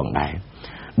រាស្ត្រផងដែរ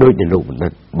ដោយដែលលោកបណ្ឌិ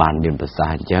តបានមានប្រសា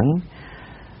សន៍អញ្ចឹង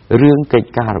រឿងកិច្ច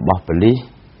ការរបស់ប៉ូលីស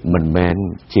មិនមែន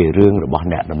ជារឿងរបស់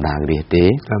អ្នកតំណាងរាស្ត្រទេ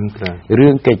រឿ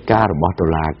ងកិច្ចការរបស់តុ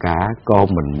លាការក៏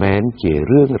មិនមែនជា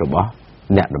រឿងរបស់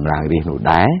អ្នកតំណាងរាស្ត្រនោះ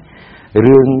ដែរ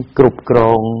រឿងគ្រប់គ្រ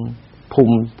ងភូ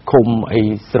មិឃុំអី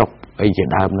ស្រុកអីជា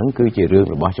ដើមហ្នឹងគឺជារឿង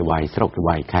របស់ចៅហ្វាយស្រុកចៅហ្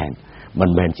វាយខេត្តមិន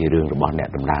មែនជារឿងរបស់អ្នក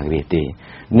តំណាងរាស្ត្រទេ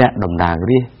អ្នកតំណាង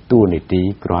រាស្ត្រតួនាទី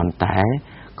គ្រាន់តែ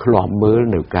ឃ្លាំមើល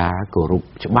នៅការគោរព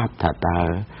ច្បាប់ថាតើ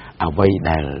អ្វី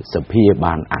ដែលសភា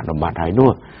បានអនុម័តហើយ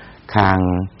នោះខាង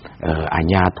អា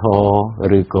ជ្ញាធ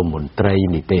រឬក៏មន្ត្រី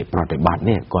នីតិប្រតិបត្តិ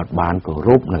នេះគាត់បានគោរ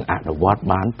ពនិងអនុវត្ត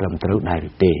បានត្រឹមត្រូវដែរ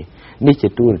ឬទេនេះជា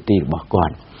តួនាទីរបស់គា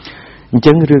ត់អញ្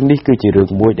ចឹងរឿងនេះគឺជារឿង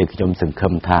មួយដែលខ្ញុំសង្ឃឹ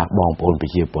មថាបងប្អូនប្រ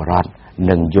ជាពលរដ្ឋ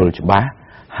នឹងយល់ច្បាស់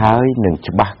ហើយនឹង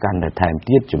ច្បាស់កាន់តែថែម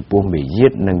ទៀតចំពោះមេយា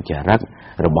ទនិងចរិត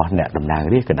របស់អ្នកតំណាង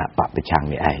រាស្ត្រគណៈបកប្រឆាំង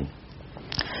នេះឯង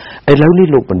ឥឡូវនេះ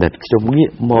លោកបណ្ឌិតខ្ញុំងា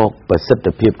កមកប្រសិទ្ធ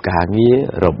ភាពការងារ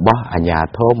របស់អាជ្ញា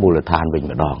ធរមូលដ្ឋានវិញ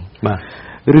ម្ដងបាទ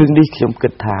រឿងនេះខ្ញុំគិ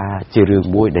តថាជារឿង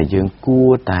មួយដែលយើងគួរ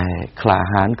តែក្លា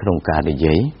ហានក្នុងការនិ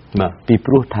យាយពី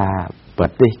ព្រោះថាប្រ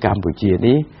ទេសកម្ពុជា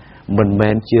នេះ mình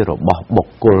men chia rồi bỏ bọc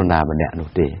cô nào mà nè nụ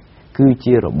tê cứ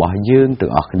chia rồi bỏ dương từ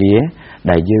ở kia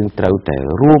đại dương trâu tể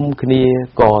rôm kia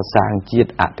co sang chiết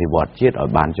thì vọt chiết ở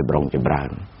bàn chụp rồng chụp ràng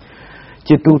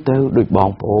chiết tu tớ đôi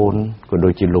bong ôn của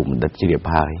đôi chỉ lùm đất chỉ đẹp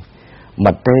hai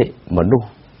mặt tê mà nu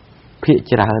phía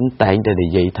trái hơn tay để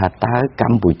dây thà ta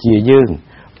Campuchia dương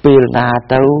pil na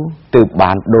tớ từ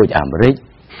bàn đôi Americ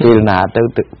pil na tớ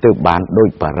từ bàn đôi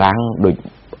Parang đôi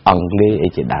Anglê ấy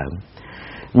chỉ đào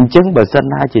chứng bờ sân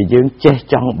na chỉ dương che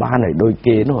trong ba này đôi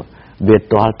kia nữa Việt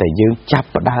toa tại dương chắp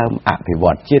đam thì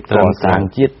vọt chiết co sang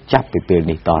chiết chắp thì từ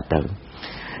này to tử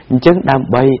chứng đam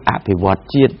bay thì vọt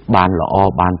chiết bàn lọ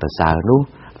bàn tờ sờ nú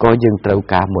có dương trâu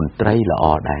cá mồn tray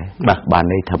lọ đấy bàn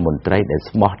này thầm mồn tray để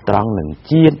smart trăng nâng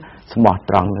chiên smart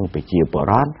trăng nâng bị chia bỏ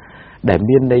rán để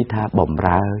miên đây tha bầm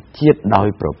ra chiết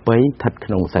đôi pro pấy thật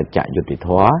không sạch chạy vô thì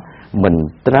thoá mình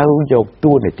trâu vô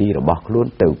tu này thì là bọc luôn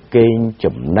từ kênh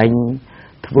chụm nanh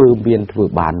vừa biên vừa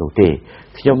bàn nụ tề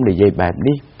trong để dây bài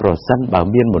đi pro sân bảo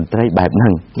biên một tray bài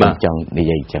nâng trong chồng để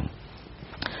dây chồng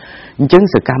chứng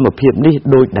sự cam một phiệp đi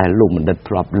đôi đại lùng mình đặt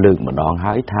prop lượng mà đón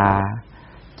hái tha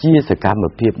chia sự cam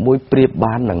một phiệp mũi priệp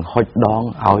bán nâng hoi đón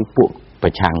áo buộc và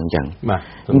chẳng chẳng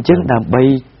chứng đang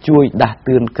bay chui đạt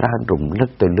tương can rụng lất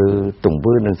từ lư tùng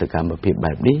vươn nâng sự cam một phiệp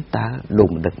bài đi ta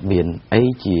lùng đặt miền ấy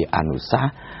chỉ ăn xa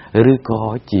ឬក៏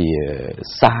ជា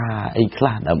សាអីខ្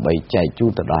លះដើម្បីចែកជូ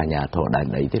នទៅដល់អាជ្ញាធរដែន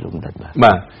ដីទេលោកបណ្ឌិត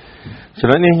បាទចំ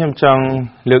ណុចនេះខ្ញុំចង់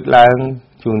លើកឡើង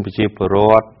ជូនប្រជាពលរ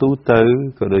ដ្ឋទូទៅ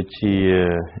ក៏ដូចជា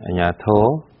អាជ្ញាធរ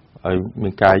ឲ្យមា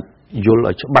នការយល់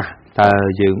ឲ្យច្បាស់តើ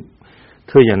យើង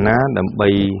ធ្វើយ៉ាងណាដើម្បី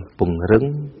ពង្រឹង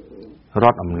រ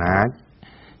ដ្ឋអំណាច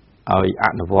ឲ្យអ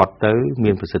នុវត្តទៅ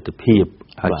មានប្រសិទ្ធភាព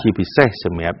ហើយជាពិសេសស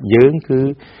ម្រាប់យើងគឺ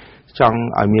ចង់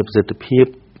ឲ្យមានប្រសិទ្ធភាព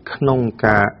ក្នុង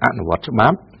ការអនុវត្តច្បា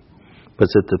ប់ប្រ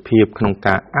សិទ្ធភាពក្នុង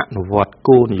ការអនុវត្ត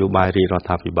គោលនយោបាយរាជរដ្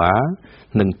ឋាភិបាល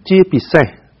និងជាពិសេស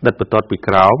ដិតបន្តពី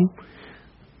ក្រោម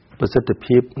ប្រសិទ្ធ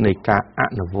ភាពនៃការអ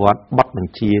នុវត្តបទប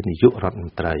ញ្ជានាយករដ្ឋម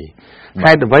ន្ត្រី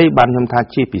ហេតុអ្វីបានខ្ញុំថា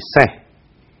ជាពិសេស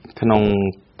ក្នុង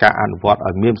ការអនុវត្ត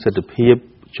ឲ្យមានប្រសិទ្ធភាព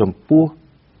ចំពោះ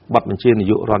បទបញ្ជានា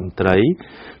យករដ្ឋមន្ត្រី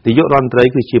នាយករដ្ឋមន្ត្រី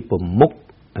គឺជាប្រមុខ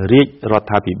រាជរដ្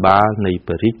ឋាភិបាលនៃ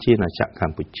ប្រជាណាចក្រក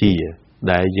ម្ពុជា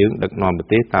ដែលយើងដឹកនាំប្រ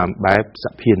ទេសតាមបែបស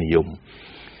ភានិយម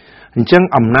អញ្ចឹង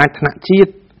អំណាចថ្នាក់ជា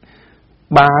តិ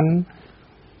បាន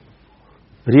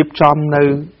រៀបចំនៅ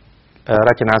រ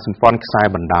ចនាសម្ព័ន្ធខ្សែ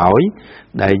បណ្ដោយ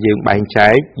ដែលយើងបែងចែ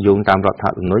កយោងតាមរដ្ឋធ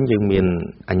ម្មនុញ្ញយើងមាន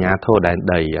អាជ្ញាធរដែន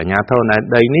ដីអាជ្ញាធរដែន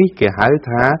ដីនេះគេហៅ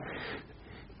ថា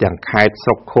ទាំងខេត្តស្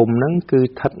រុកឃុំហ្នឹងគឺ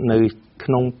ស្ថិតនៅក្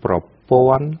នុងប្រព័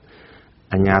ន្ធ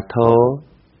អាជ្ញាធរ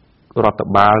រដ្ឋ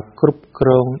បាលគ្រប់គ្រ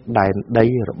ងដែនដី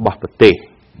របស់ប្រទេស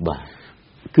បាទ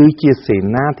គឺជាសេ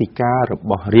នាធិការរ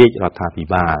បស់រាជរដ្ឋាភិ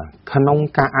បាលក្នុង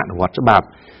ការអនុវត្តច្បាប់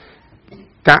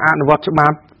ការអនុវត្តច្បា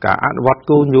ប់ការអនុវត្ត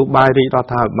គោលនយោបាយរាជរ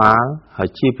ដ្ឋាភិបាលហើយ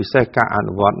ជាពិសេសការអ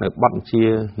នុវត្តនៅបទបញ្ជា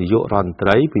នាយករដ្ឋមន្ត្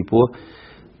រីពីព្រោះ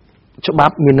ច្បា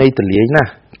ប់មានន័យទលាយណា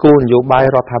ស់គោលនយោបាយ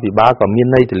រដ្ឋាភិបាលក៏មាន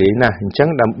ន័យទលាយណាស់អញ្ចឹង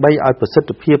ដើម្បីឲ្យប្រសិទ្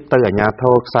ធភាពទៅអាជ្ញាធ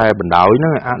រខ្សែបណ្ដោយហ្នឹ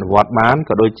ងអនុវត្តបាន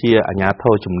ក៏ដូចជាអាជ្ញាធ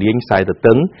រជំនាញខ្សែទ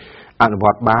ទឹងអនុវ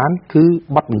ត្តបានគឺ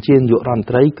បទបញ្ជានាយករដ្ឋមន្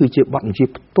ត្រីគឺជាបទបញ្ជា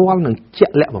ផ្ទាល់និងជា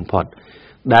ក់លាក់បំផុត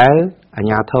ដែលអាជ្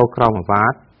ញាធរក្រមអាវ៉ា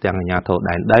តទាំងអាជ្ញាធរ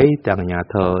ដែនដីទាំងអាជ្ញា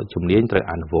ធរជំនាញត្រូវ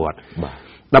អនុវត្ត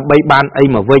ដើម្បីបានអី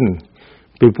មកវិញ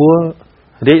ពីព្រោះ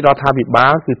រាជរដ្ឋាភិបា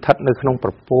លគឺស្ថិតនៅក្នុងប្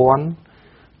រព័ន្ធ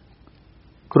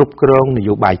គ្រប់គ្រងន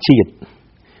យោបាយជាតិ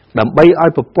ដើម្បីឲ្យ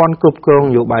ប្រព័ន្ធគ្រប់គ្រង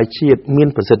នយោបាយជាតិមាន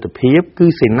ប្រសិទ្ធភាពគឺ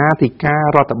សេនាធិការ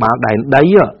រដ្ឋបាលដែនដី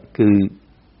គឺ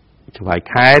ច្បាយ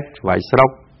ខេត្តច្បាយស្រុក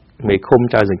មេឃុំ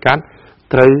ចៅសង្កាត់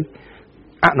ត្រូវ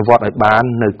អនុវត្តឲ្យបាន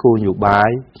នៅគោលនយោបាយ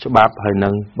ច្បាប់ហើយនិ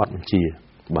ងបទបញ្ជា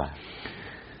បាទ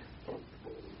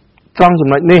ត្រង់ចំ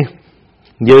ណុចនេះ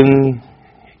យើង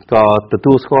ក៏ទ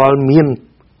ទួលស្គាល់មាន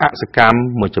អសកម្ម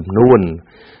មួយចំនួន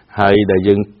ហើយដែល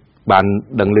យើងបាន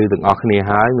ដឹងឮទាំងអស់គ្នា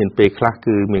ហើយមានពេលខ្លះ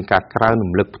គឺមានការក្រើន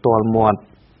រំលឹកផ្ទាល់មាត់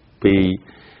ពី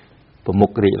ប្រមុខ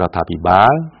រាជរដ្ឋាភិបា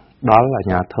លដល់អា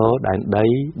ជ្ញាធរដែនដី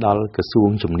ដល់ក្រសួង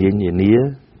ជំនាញនានា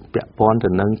ពាក់ព័ន្ធទៅ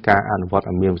នឹងការអនុវត្ត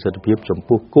ឲ្យមានប្រសិទ្ធភាពចំ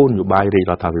ពោះគោលនយោបាយរាជ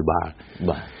រដ្ឋាភិបាល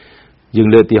បាទយើង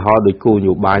លើកឧទាហរណ៍ដោយគោលន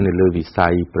យោបាយនៅលើវិស័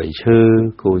យប្រៃឈើ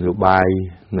គោលនយោបាយ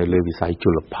នៅលើវិស័យជ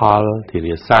លផលធា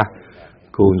រាសាស្ត្រ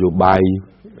គោលនយោបាយ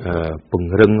ព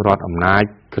ង្រឹងរដ្ឋអំណាច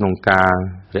ក្នុងការ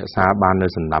រក្សាបាននូ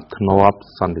វសណ្ដាប់ធ្នាប់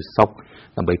សន្តិសុខ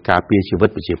ដើម្បីការពារជីវិត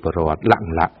ប្រជាពលរដ្ឋលក្ខ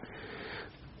ណៈ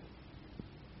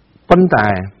ប៉ុន្តែ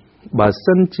បើ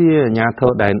សិនជាអាជ្ញាធ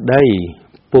រដែនដី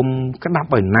ពុំក្តាប់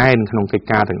ឲ្យណែនក្នុងកិច្ច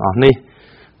ការទាំងអស់នេះ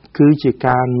គឺជា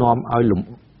ការនាំឲ្យលំ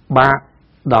បាក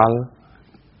ដល់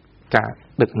ការ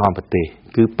ដឹកនាំប្រទេស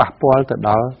គឺប៉ះពាល់ទៅ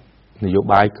ដល់នយោ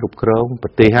បាយគ្រប់គ្រងប្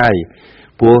រទេសហើយ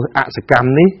ព្រោះអសកម្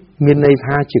មនេះ មានន័យ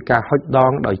ថាជាការហុចដ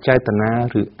ងដោយចេតនា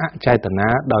ឬអចេតនា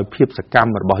ដោយភាពសកម្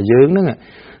មរបស់យើងហ្នឹង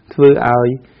ធ្វើឲ្យ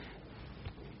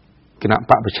គណៈ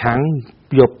បព្វប្រឆាំង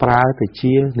យកប្រើទៅ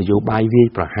ជានយោបាយវាយ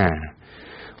ប្រហារ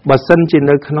បើសិនជា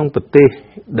នៅក្នុងប្រទេស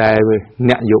ដែល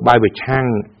អ្នកនយោបាយប្រឆាំង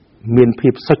មានភា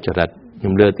ពសុចរិតខ្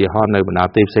ញុំលើកឧទាហរណ៍នៅបណ្ដា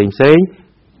ប្រទេសផ្សេង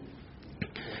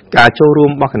ការចូលរួ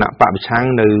មរបស់គណៈបព្វប្រឆាំង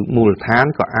នៅមូលដ្ឋាន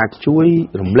ក៏អាចជួយ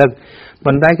រំលឹក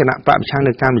ប៉ុន្តែគណៈបព្វប្រឆាំង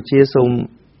នៅកម្ពុជាសូម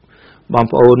បង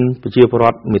ប្អូនប្រជាពលរ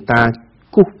ដ្ឋមេត្តា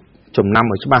គូសចំណាំ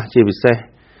ឲ្យច្បាស់ជាពិសេស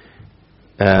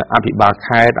អភិបាល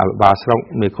ខេត្តអភិបាលស្រុក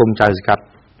មេឃុំចៅសង្កាត់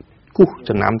គូស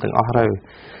ចំណាំទាំងអស់ទៅ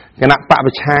គណៈបព្វ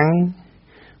ប្រឆាំង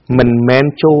មិនមែន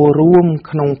ចូលរួម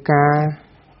ក្នុងការ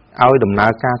ឲ្យដំណើ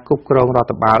រការគ្រប់គ្រងរដ្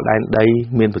ឋបាលដែនដី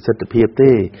មានប្រសិទ្ធភាព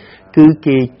ទេគឺ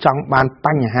គេចង់បានប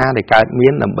ញ្ហាដែលកើតមា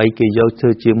នដើម្បីគេយកធ្វើ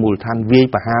ជាមូលដ្ឋានវាយ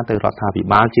ប្រហារទៅរដ្ឋាភិ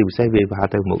បាលជាពិសេសវាយប្រហារ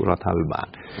ទៅមុខរដ្ឋាភិបាល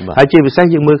ហើយជាពិសេស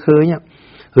យើងមើលឃើញ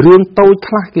រឿងតូច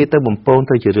ខ្លះគេទៅបំពង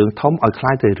ទៅជារឿងធំឲ្យคล้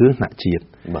ายទៅរឿងថ្នាក់ជាតិ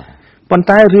ប៉ុន្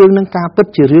តែរឿងនឹងការពិត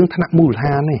ជារឿងថ្នាក់មូលដ្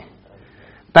ឋានទេ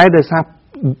តែដោយសារ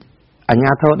អាជ្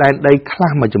ញាធរដែនដីខ្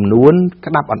លះមួយចំនួន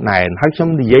ក្តាប់អត់ណែនហើយខ្ញុំ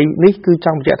និយាយនេះគឺច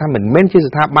ង់បញ្ជាក់ថាមិនមែនជា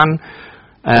ស្ថាប័ន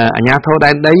អាជ្ញាធរ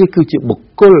ដែនដីគឺជាបុ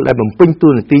គ្គលដែលបំពេញតួ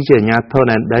នាទីជាអាជ្ញាធរ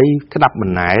ដែនដីក្តាប់មិ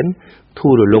នណែនធូ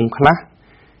ររលុងខ្លះ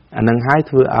អានឹងហើយ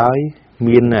ធ្វើឲ្យ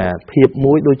មានភាព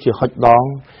មួយដូចជាហុចដង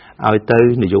ឲ្យទៅ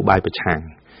នយោបាយប្រឆាំង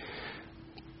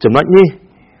ចំណុចនេះ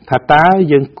ថាតើ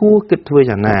យើងគួរគិតធ្វើ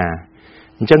យ៉ាងណា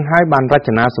អញ្ចឹងហើយបានរច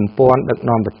នាសម្ព័ន្ធដឹក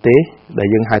នាំប្រទេសដែល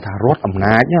យើងហៅថារដ្ឋអំ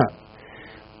ណាច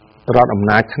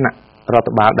ថ្នាក់រដ្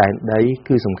ឋបាលដែនដី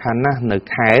គឺសំខាន់ណាស់នៅ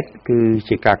ខេត្តគឺ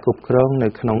ជាការគ្រប់គ្រងនៅ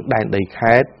ក្នុងដែនដី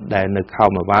ខេត្តដែលនៅខេត្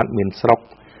តបាត់មានស្រុក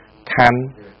ខណ្ឌ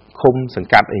ឃុំសង្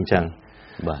កាត់អីចឹង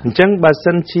អញ្ចឹងបើ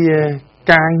សិនជា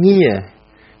ការងារ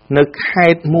នៅខេ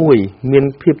ត្តមួយមាន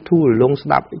ភាពធូររលុងស្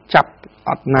ដាប់ចាប់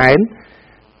អត់ណែន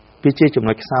វាជាចំ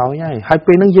ណុចខ្សោយហើយ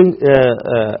ពេលហ្នឹងយើង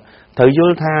ត្រូវយ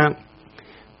ល់ថា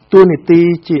តួនាទី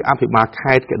ជាអភិបាល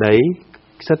ខេត្តក្តី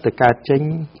សិតតែកើតចេញ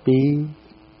ពី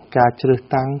ការជ្រើស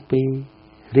តាំងពី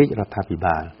រាជរដ្ឋាភិ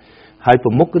បាលហើយប្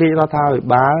រមុខរាជរដ្ឋាភិ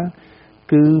បាល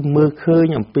គឺមើលឃើញ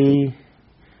អំពី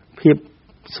ភាព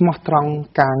ស្មោះត្រង់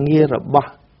ការងាររបស់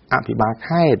អភិបាល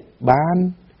ខេត្តបាន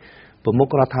ប្រមុខ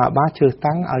រដ្ឋាភិបាលជ្រើស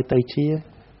តាំងឲ្យទៅជា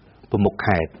ប្រមុខ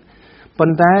ខេត្តប៉ុ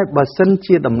ន្តែបើសិន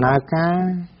ជាដំណើរការ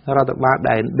រដ្ឋបាល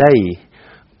ដែនដី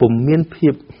ពុំមានភា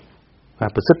ព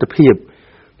ប្រសិទ្ធភាព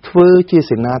ធ្វើជា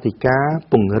សេនាធិការ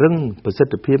ពង្រឹងប្រសិ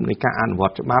ទ្ធភាពនៃការអនុវ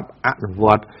ត្តច្បាប់អនុវ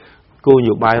ត្តគោលន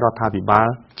យោបាយរដ្ឋាភិបាល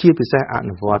ជាពិសេសអ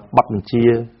នុវត្តបទបញ្ជា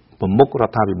ប្រមុខរ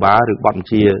ដ្ឋាភិបាលឬបទបញ្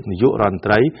ជានាយករដ្ឋមន្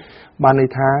ត្រីបានន័យ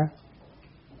ថា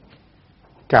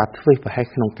ការធ្វេសប្រហែស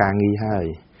ក្នុងការងារ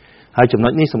ហើយចំណុ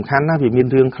ចនេះសំខាន់ណាស់វាមាន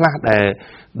រឿងខ្លះដែល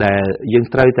យើង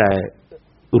ត្រូវតែ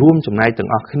រួមចំណែកទាំង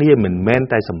អស់គ្នាមិនមែន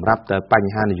តែសម្រាប់តែប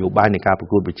ញ្ហានយោបាយនៃការប្រ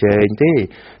កួតប្រជែងទេ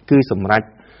គឺសម្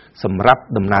រាប់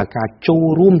ដំណើរការចូល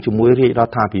រួមជាមួយរាជរ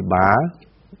ដ្ឋាភិបាល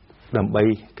ដើម្បី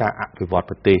ការអភិវឌ្ឍ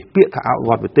ប្រទេសពាក្យថាអភិវ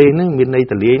ឌ្ឍប្រទេសហ្នឹងមានន័យ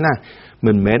ទលាយណាស់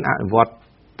មិនមែនអភិវឌ្ឍ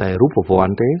តែរូបវ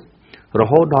ន្តទេរ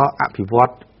ហូតដល់អភិវឌ្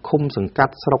ឍឃុំសង្កា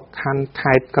ត់ស្រុកខណ្ឌ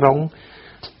ខេត្តក្រុង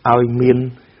ឲ្យមាន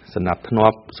សណ្ដាប់ធ្នា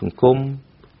ប់សង្គម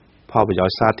ផលប្រយោជ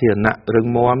ន៍សាធារណៈរឹង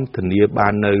មាំធានាបា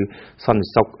ននៅសន្តិ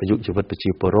សុខអាយុជីវិតប្រជា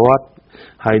ពលរដ្ឋ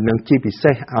ហើយនឹងជាពិ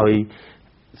សេសឲ្យ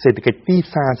សេដ្ឋកិច្ចទី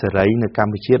ផ្សារសេរីនៅក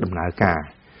ម្ពុជាដំណើរការ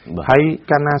ហើយ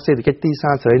កាលណាសេដ្ឋកិច្ចទីផ្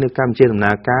សារសេរីនៅកម្ពុជាដំ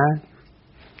ណើរការ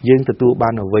យើងទទួលបា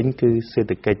នទៅវិញគឺសេ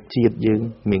ដ្ឋកិច្ចជាតិយើង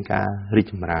មានការរីក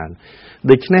ចម្រើន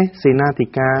ដូច្នេះសេនាធិ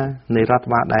ការនៃរដ្ឋ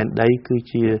បាលដែនដីគឺ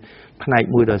ជាផ្នែក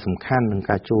មួយដ៏សំខាន់ក្នុង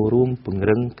ការចូលរួមពង្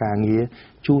រឹងការងារ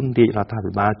ជូនរាជរដ្ឋា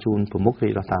ភិបាលជូនប្រមុខរា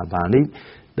ជរដ្ឋាភិបាលនេះ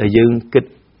ដែលយើងគិត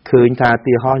ឃើញថា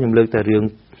ទីហោះខ្ញុំលើកតែរឿង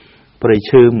ប្រៃ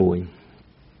ឈើមួយ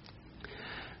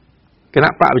គណៈ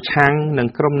បព្វប្រឆាំងនិង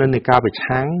ក្រុមនិន្នាការប្រ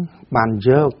ឆាំងបាន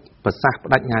យកប្រសាសន៍ប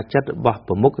ដិញ្ញាចិត្តរបស់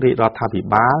ប្រមុខរាជរដ្ឋាភិ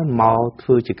បាលមកធ្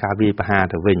វើជាការវាយប្រហារ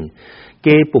ទៅវិញ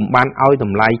គេពុំបានឲ្យត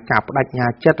ម្លៃការបដិញ្ញា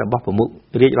ចិត្តរបស់ប្រមុខ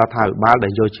រាជរដ្ឋាភិបាលដែ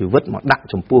លយកជីវិតមកដាក់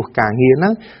ចំពោះការងារហ្នឹ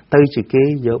ងទៅជាគេ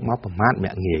យកមកប្រមាថ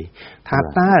មាក់ងាយថា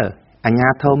តើអាជ្ញា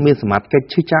ធរមានសមត្ថកិច្ច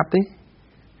ឈឺចាប់ទេ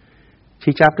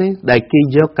ដែលគេ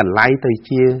យកកន្លៃទៅ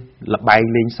ជាលបែង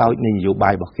លេងសើចនៃនយោបា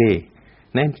យរបស់គេ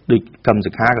ណាដូចកម្មស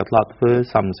ខាក៏ធ្លាប់ធ្វើ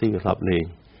សំស៊ីក៏ធ្លាប់លេង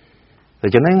ដូ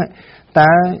ច្នេះ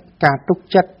តើការទុក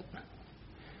ចិត្ត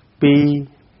ពី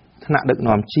ថ្នាក់ដឹក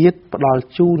នាំជាតិផ្ដល់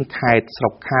ជូនខេត្តស្រុ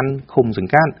កខណ្ឌឃុំស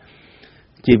ង្កាត់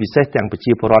ជាពិសេសទាំងប្រ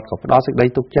ជាពលរដ្ឋក៏ផ្ដល់សេចក្តី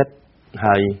ទុកចិត្ត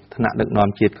ហើយថ្នាក់ដឹកនាំ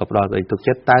ជាតិក៏ផ្ដល់សេចក្តីទុក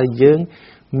ចិត្តតើយើង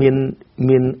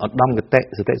មានឧត្តមគតិ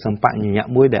សតិសម្បជញ្ញៈ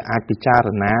មួយដែលអាចពិចារ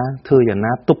ណាធ្វើយ៉ាង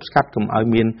ណាទប់ស្កាត់កុំឲ្យ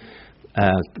មាន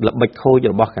lập bạch khôi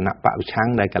rồi bỏ cái nắp bạo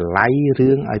trắng đây cả lái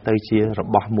riêng ai tới chia rồi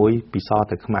bỏ muối bị so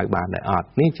từ không ai bàn đại ọt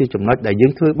ní chưa chấm nói đại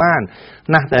dương thứ ban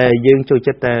na đại dương cho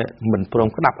chết mình prom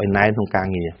có đập ở này không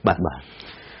càng gì bà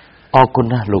con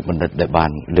na lục mình đại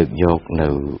bàn lực dọc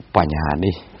nởปัญหา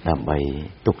นี่ทำไป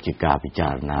ตุกจิกาพิจา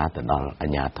รณาแต่ดอลอัญ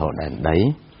ญาโทดันได้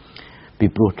ปี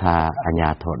ปลุกธาอัญญา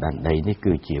โทดันได้นี่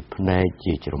คือจีบใน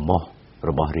จีจมโร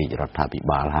ะบริจรัฐบิ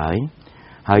บาลหาย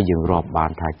ให้ยังรอบบา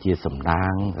นทาเจียสำนา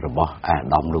งระบบ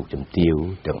ดอมลูกจมติว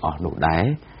จังออกลูกไ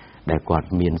ด้กอด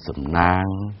เมียนสำนาง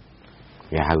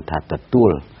อย่าให้ทัดตัดตัว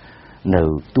หนึ่ง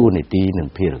ตัวในตีหนึ่ง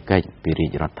เพียรกัยปิริ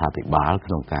จรัฐบิบาลข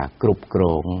นมกากรุบกร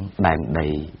องแดงใด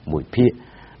มวยเพี้ย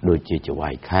โดยจีจะไหว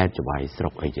แค่จะไหวสร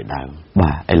ะไอจะดาวบ่า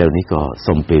ไอเรื่องนี้ก็ส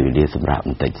มปีเรียสำหรับ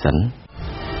มันติดสัน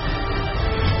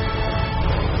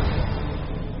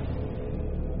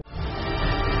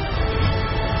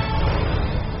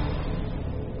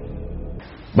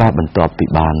บ้าบรรทอปิ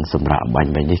บานสำหรับบัน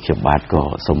ใบนี้เขียบบาทก็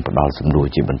สมประดอสำรวจ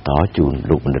จีบรรทอจูน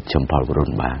ลูกบรรดชมพอรุ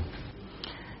นบาง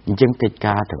ยังกิจก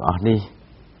ารถึงอ๋อนี่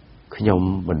ขยม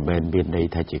บรรเบนเบียนใน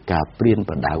ทายจิกาเปลี่ยนป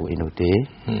ระดาวอินโนเต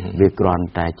เวกรอน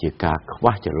ทายจิกาขว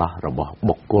าจะละระบบบ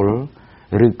กล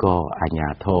หรือก็อาญา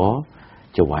โถ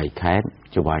จะไหวแค้น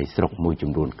จะไหวสระมือจ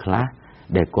ำนวนคลา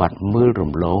เด็กกวาดมือร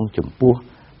ำลงจมปัว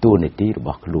ตัวในตีระบ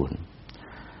บล้วน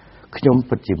ขยม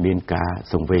ปัจจุบันกา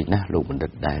ส่งเวนะลูกมันดั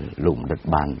ดได้ลูกมันดัด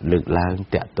บานเลือกล้าง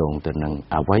เตะตรงตัวนัง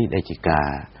เอาไว้ได้จิกา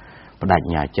ประดับ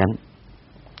ยาจัน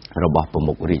ระบบประ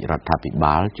มุขริรัฐบิบ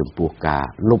าลจมปัวกา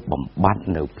ลุบบำบัด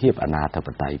เนื้อเพียบอนาถป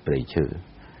ไตยเปรย์เชื่อ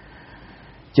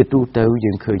จะดูเต้า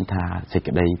ยังเคยทาเสก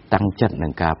ได้ตั้งจัดนั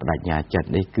งกาประดับยาจัด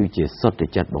ได้คือเจสด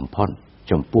จัดบ่มพอน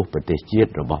จมปัวประเทศเชีย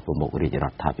ระบบประมุขริรั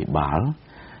ฐบิบาล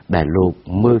ได้ลูก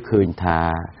เมื่อเคยทา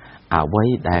เอาไว้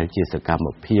ได้เจสกรรม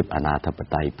เพียบอนาถป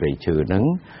ไตยเปรย์เชื่อนั้น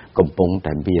กำปงแ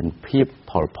ต่เบียนเพียบ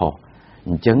พอพอ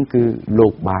จังคือโล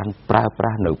กบานปล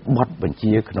าหนึ่งบดบัญชี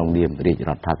ขนมเนียมริ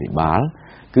รัฐบิบาล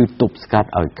คือตุบสกัด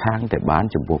เอาข้างแต่บ้าน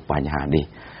จมบวกปัญหาดี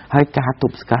ให้การตุ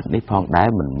บสกัดในพองได้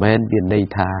เหมือนแม่นเบียนใน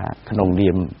ทาขนมเนี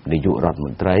ยมในยุโรปเหมื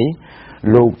อนไตร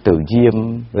ลูกตื่นเยี่ยม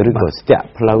หรือก็จะ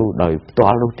เพลาโดยตัว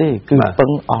ลูกเต้คือปั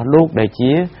งอลูกได้เ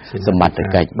ชี่ยสมัติ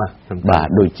ไก่บ่า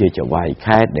โดยเชี่ยจะไหวแ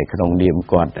ค่ในขนมเนียม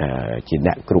ก่อนจี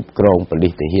น่ะกรุบกรองผลิ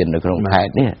ตเหียนในขนมแค่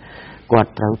เนี่ยกอด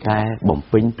เราใจบ่ม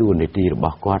ปิ้งตัวในตีบ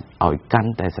อกกอดเอากัน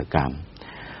แต่สกรรม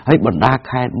ให้บรรดาแ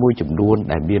ค่มวยจุ่มดวน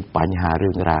ได้เบียนปัญหาเ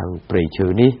รื่องราวเปรย์เชื่อ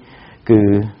นี้คือ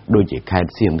โดยจีแค่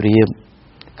เสียมเรียบ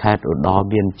แค่อุดร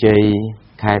เบียนเจ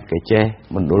แค่กระเจ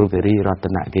มันโดนกรีรัต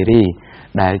นกรี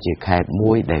ได้จีแค่ม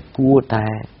วยได้กู้แต่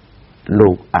ลู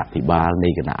กอภิบาลใน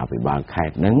ขณะอภิบาลแค่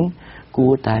นั้นกู้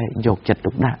แต่ยกจัด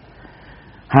ตุกนะ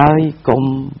ให้กรม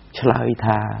ชลายธ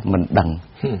ามันดัง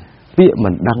เปียมั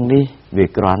นดังนี่เว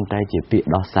กรอนแต่จีเปีย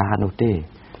ดอซาโนเต้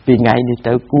ปีไงนี่เ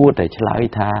ต้ากู้แต่ชลาย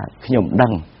ธาขยมดั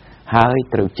งให้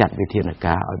เติมจัดวิธีนักก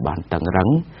ารเอาบานตังรัง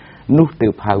นุตื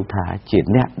อพาวธาจี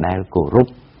เนได้โกรุป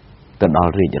ตลอด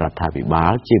ริจรัฐบิบา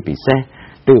ลจีปิเซ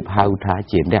ตือพาวธา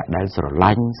จีเนได้ส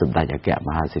ลังสมได้จากแกม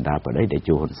หาศิลาไปได้ได้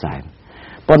จูนสาย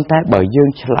ปนแต่บ่ยื่น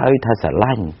ชลายธาส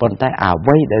ลังปนแต่อาไ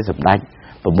ว้ได้สมได้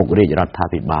ประมุขริจรัฐ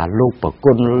บิบาลลูกประ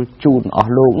กุลจูนออ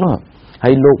ลูกเนาะใ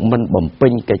ห้ลูกมันบ่มเป็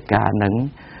นกิจการนั้น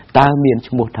ตาเมียนช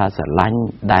มุธาสลัง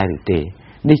ได้หรือเต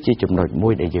นี่จีจำนวนมว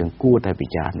ยได้ยื่นกู้ได้พิ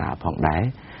จารณาผ่องได้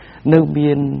เนื้อเบี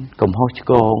ยนกำฮอก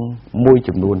กองมวยจ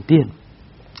ำนวนเตี้ยน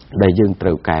ได้ยื่นเ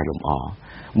ติมกายลมอ่อ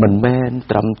มันแม่น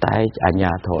ตรำใจอาญ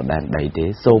าโถแดนใดเตะ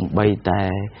ส้มใบแต่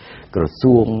กระซ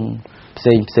วงเ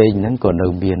ซ็งนั้นก็เนื้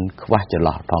อเบียนคว้าจะหล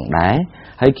อดผ่องได้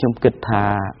ให้เข้มกึศธา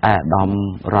ดอม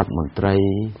รัฐมนตรี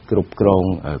กรุบกรอง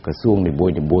กระซวงใน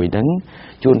บุยนั้น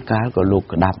จุนก้าก็ลูก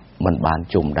กระดับมันบาน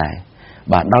จุ่มได้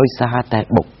บาดน้อยซาแต่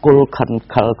บกกุลคัน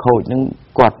เคลโคนั้น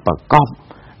กอดปะก้อม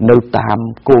เนื้อตาม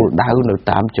กูดาวเนื้อ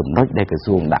ตามจุ่มน้อยได้กระท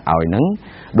รวงดาวนั้น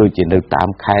โดยจีเนื้อตาม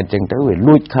ใครจังเต๋อ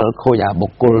ลุยเคลโคยาบ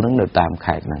กกุลนั้นเนื้อตามใค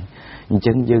รนั้น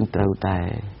จังยืงเต๋อแต่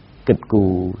กิดกู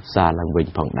ซาลังวิญ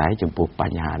ผ่องได้จมปูปั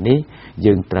ญหานี้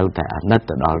ยืงเต๋อแต่อนัตต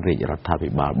ดอลริจรัฐบิ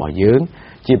บาลบ่ยืง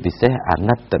จีปิเสอ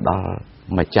นัตตดอล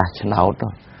มาจากชนาว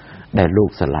ต์ได้ลูก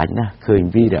สลายนะเคย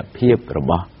วิระเพียบกระ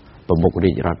บอกประมุข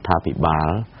ริจรัฐบิบาล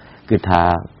คือทา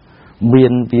เมีย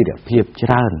นวิระเพียบช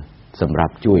ราสำหรั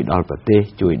บช่วยดอลประเทศ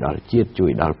ช่วยดอลเชียดช่ว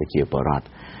ยดอลประเชียปรอด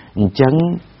จัง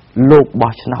โลกบอ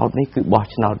ชนานี่คือบอ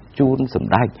ชนาจูนส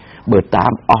ำได้เบิดตา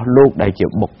มอโลกได้เจ็บ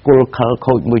บกกุลเขาโค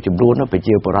ยมือจุดรู้นะไปเ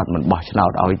ชียปรอดมันบอชนา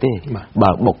เอาไอ้เต้บ่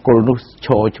บกกุลนุโช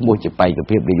ว์ชมูจะไปกับเ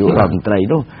พียบวิญญาณไตร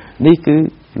นู้นี่คือ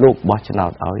โลกบอชนา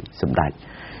เอาสำได้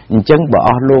จังบ่อ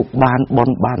โลกบานบน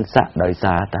บานสะโดยส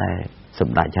าแต่ส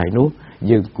ำได้ใจนู้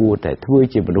ยืนกูแต่ถ้วย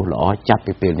จีบดูหล่อจับไป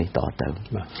เป็นในต่อเติม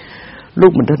ลู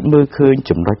กมันดัดมือคืน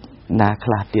จุ่มรถนาค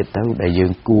ลาเตียเต้าได้ยื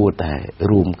นกูแต่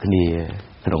รวมคเนีย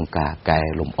ក្នុងការកែ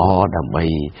លម្អដើម្បី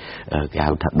គេ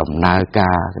ហៅថាដំណើរ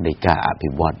ការនៃការអភិ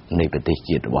វឌ្ឍនៃប្រទេស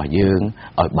ជាតិរបស់យើង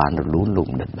ឲ្យបានរលូនលំ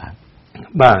ដិត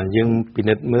បាទយើងពិ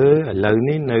និត្យមើលឥឡូវ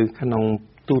នេះនៅក្នុង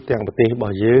ទូទាំងប្រទេសរប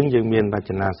ស់យើងមានរ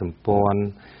ចនាសម្ព័ន្ធ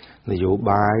នយោ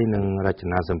បាយនិងរច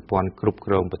នាសម្ព័ន្ធគ្រប់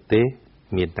គ្រងប្រទេស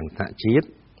មានទាំងថ្នាក់ជាតិ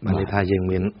បានន័យថាយើង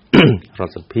មានរ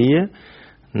ដ្ឋសភា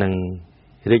និង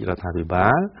រាជរដ្ឋាភិបា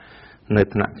លនៅ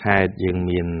ថ្នាក់ខេត្តយើង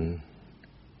មាន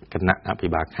គណៈអភិ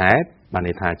បាលខេត្តបាន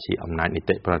ន័យថាជាអំណាចនី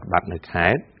តិប្រតិបត្តិនៅខេ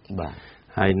ត្តបាទ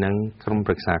ហើយនឹងក្រុម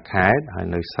ប្រឹក្សាខេត្តហើយ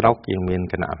នៅស្រុកយើងមាន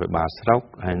គណៈអភិបាលស្រុក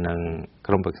ហើយនឹង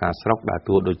ក្រុមប្រឹក្សាស្រុកដែល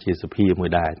តួដូចជាសភាមួយ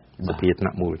ដែរសភាថ្នា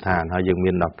ក់មូលដ្ឋានហើយយើង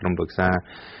មានដល់ក្រុមប្រឹក្សា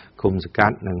ឃុំសង្កា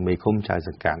ត់និងមេឃុំចៅស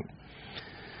ង្កាត់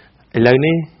ឥឡូវ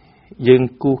នេះយើង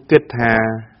គូគិតថា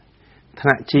ថ្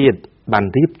នាក់ជាតិបាន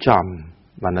រៀបចំ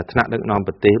បានថ្នាក់ដឹកនាំ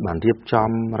ប្រទេសបានរៀបចំ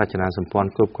រចនាសម្ព័ន្ធ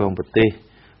គ្រប់គ្រងប្រទេស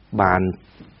បាន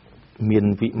មាន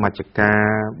វិមជ្ឈការ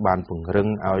បានពង្រឹង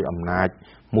ឲ្យអំណាច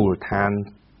មូលដ្ឋាន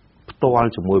ផ្ទាល់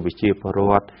ជាមួយប្រជាពលរ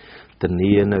ដ្ឋធា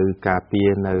នានៅការពារ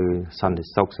នៅសន្តិ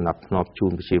សុខសម្រាប់ធ្នាប់ជូ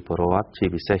នប្រជាពលរដ្ឋជា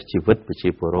ពិសេសជីវិតប្រជា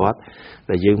ពលរដ្ឋ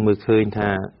ដែលយើងមើលឃើញថា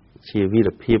ជាវីរ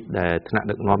ភាពដែលថ្នាក់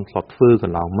ដឹកនាំធ្លាប់ធ្វើក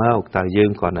ន្លងមកតើយើ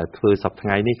ងគ្រាន់តែធ្វើសប្តាហ៍ថ្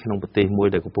ងៃនេះក្នុងប្រទេសមួយ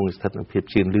ដែលកំពុងស្ថិតនៅភាព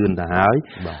ជឿនលឿនទៅហើយ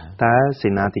តើសេ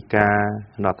នាធិការ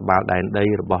រដ្ឋបាលដែនដី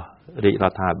របស់រាជរ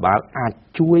ដ្ឋាភិបាលអាច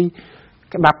ជួយ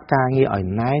ក្តាប់ការងារឲ្យ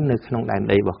ណែននៅក្នុងដែន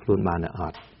ដីរបស់ខ្លួនបានឬអ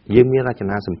ត់យើងមានរច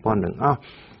នាសម្ព័ន្ធទាំងអស់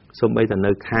សូម្បីតែ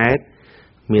នៅខេត្ត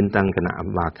មានទាំងគណៈអ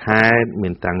ភិបាលខេត្តមា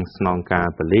នទាំងស្នងការ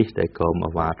ប៉ូលីសដែលក្រម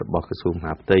អាវ៉ាតរបស់ក្រសួងម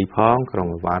ហាផ្ទៃផងក្រុម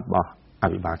អាវ៉ាតរបស់អ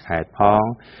ភិបាលខេត្តផង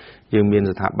យើងមាន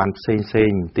ស្ថាប័នផ្សេ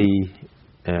ងទី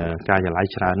ការិយាល័យ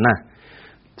ច្រើនណាស់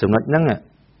ចំណុចហ្នឹង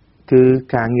គឺ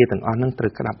ការងារទាំងអស់ហ្នឹងត្រូ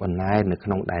វក្តាប់អណ្ដែតនៅក្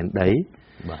នុងដែនដី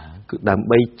គឺដើម្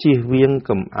បីជៀសវាង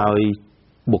កុំឲ្យ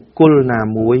បុគ្គលណា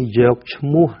មួយយកឈ្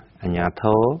មោះអាជ្ញាធ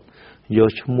រយ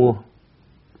កឈ្មោះ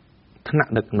ថ្នា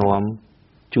ក់ដឹកនាំ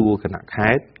ជួរគណៈ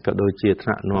ខេត្តក៏ដូចជាថ្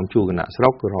នាក់ដឹកនាំជួរគណៈស្រុ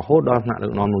ករហូតដល់ថ្នាក់ដឹ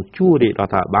កនាំនឹងជួររាជរ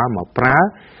ដ្ឋាភិបាលមកប្រើ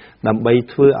ដើម្បី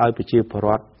ធ្វើឲ្យប្រជាពលរ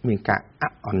ដ្ឋមានការអ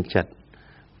អន់ចិត្ត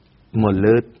មក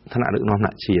លើថ្នាក់ដឹកនាំថ្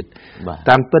នាក់ជាតិ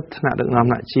តាមពិតថ្នាក់ដឹកនាំ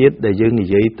ថ្នាក់ជាតិដែលយើងនិ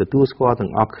យាយទទួលស្គាល់ទាំ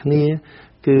ងអស់គ្នា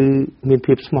គឺមាន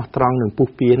ភាពស្មោះត្រង់និងពុះ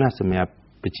ពៀណាស់សម្រាប់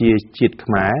ប្រជាជាតិខ្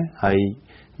មែរហើយ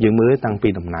យើងមើលតាំងពី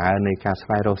ដំណើរនៃការស្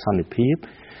វែងរកសន្តិភាព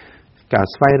ការ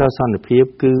ស្វែងរកសន្តិភាព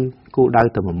គឺគោលដៅ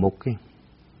តែមួយមុខទេ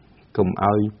កុំ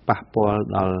ឲ្យប៉ះពាល់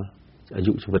ដល់អា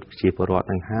យុជីវិតប្រជាពលរដ្ឋ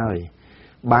ទាំងហើយ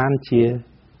បានជា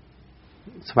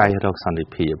ស្វែងរកសន្តិ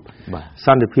ភាពស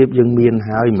ន្តិភាពយើងមាន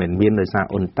ហើយមិនមានដោយសារ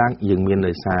អ៊ុនតាក់យើងមាន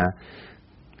ដោយសារ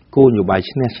គោលនយោបាយ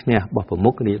ឈ្នះរបស់ប្រមុ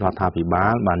ខរាជរដ្ឋាភិបា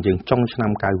លបានយើងចុងឆ្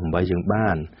នាំ98យើងបា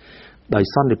នដោយ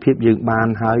សន្តិភាពយើងបាន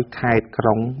ហើយខេត្តក្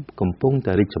រុងកំពុង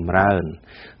តែរីកចម្រើន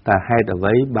តែហេតុអ្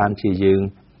វីបានជាយើង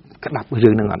ក្តាប់រឿ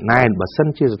ងនឹងអត់ណែនបើសិន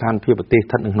ជាស្ថានភាពប្រទេស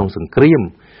ស្ថិតនៅក្នុងសង្គ្រាម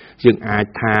យើងអាច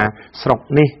ថាស្រុក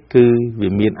នេះគឺវា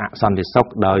មានអសន្តិសុខ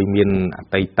ដោយមានអ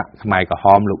តីតខ្មែរក្រហ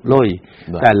មលុកលុយ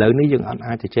តែឥឡូវនេះយើងអត់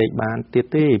អាចជជែកបានទៀត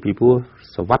ទេពីព្រោះ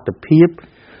សវត្ថិភាព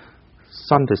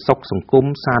សន្តិសុខសង្គម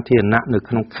សាធារណៈនៅ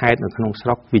ក្នុងខេត្តនៅក្នុងស្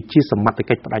រុកវាជាសមត្ថ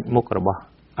កិច្ចផ្ដាច់មុខរបស់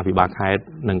អភិបាលខេត្ត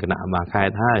និងគណៈអភិបាលខេ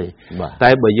ត្តហើយតែ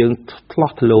បើយើងឆ្លោះ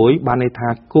ធ្លយបានន័យថា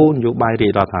គោលនយោបាយរា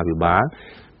ជរដ្ឋាភិបាល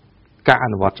ការអ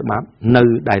នុវត្តច្បាប់នៅ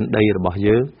ដែនដីរបស់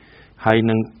យើងហើយ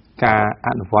នឹងការអ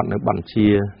នុវត្តនៅបញ្ជា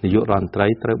នាយករដ្ឋមន្ត្រី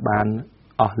ត្រូវបាន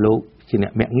អស់លោកជាអ្ន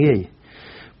កមាក់ងាយ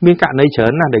មានករណីច្រើ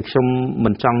នណាស់ដែលខ្ញុំមិ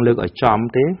នចង់លើកឲ្យចំ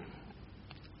ទេ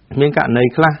មានករណី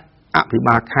ខ្លះអភិ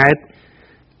បាលខេត្ត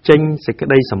ចេញសេចក្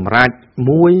តីសម្រេច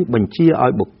មួយបញ្ជាឲ្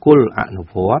យបុគ្គលអនុ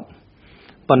វត្ត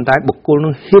ប៉ុន្តែបុគ្គលនឹ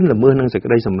ងហ៊ានល្មើសនឹងសេច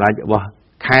ក្តីសម្រេចរបស់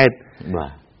ខេត្ត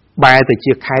បែរទៅ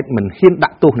ជាខេត្តមិនហ៊ានដា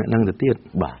ក់ទោសអ្នកនឹងទៅទៀត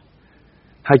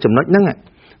ហើយចំណុចហ្នឹង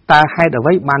តើហេតុអ្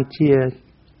វីបានជា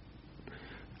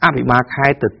អភិបាលខេ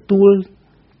ត្តទទួល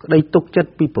ក្តីទុកចិត្ត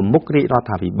ពីប្រមុខរាជរដ្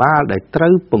ឋាភិបាលដែលត្រូ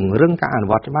វពង្រឹងការអនុ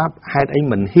វត្តច្បាប់ហេតុអី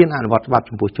មិនហ៊ានអនុវត្តច្បាប់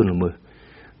ចំពោះជនល្មើស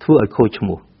ធ្វើឲ្យខូចឈ្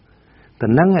មោះតែ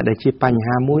ហ្នឹងដែលជាបញ្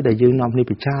ហាមួយដែលយើងនាំគ្នា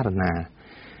ពិចារណា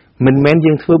មិនមែន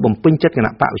យើងធ្វើបំពេញចិត្តគ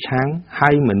ណៈបកប្រឆាំងហើ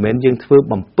យមិនមែនយើងធ្វើ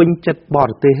បំពេញចិត្តបរ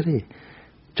ទេសទេ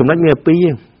ចំណុចមានពីរ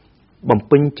បំ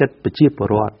ពេញចិត្តប្រជាពល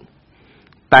រដ្ឋ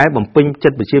តែបំពេញចិ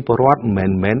ត្តប្រជាពលរដ្ឋមិ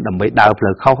នមែនដើម្បីដើរផ្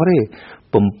លូវខុសទេ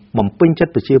បំពេញចិត្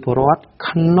តប្រជាពលរដ្ឋ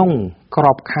ក្នុងក្រ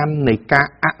បខ័ណ្ឌនៃការ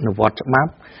អនុវត្តច្បា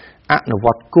ប់អនុវ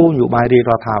ត្តគោលនយោបាយរាជ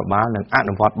រដ្ឋាភិបាលនិងអ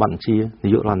នុវត្តបញ្ជានា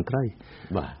យករដ្ឋមន្ត្រី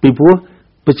ពីព្រោះ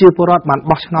ប្រជាពលរដ្ឋបាន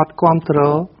បោះឆ្នោតគាំទ្រ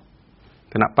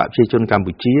គណៈបកប្រជាជនកម្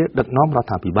ពុជាដឹកនាំរដ្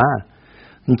ឋាភិបាល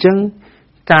អញ្ចឹង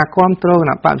ការគាំទ្រគ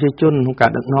ណៈបកប្រជាជនក្នុងការ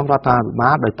ដឹកនាំរដ្ឋាភិ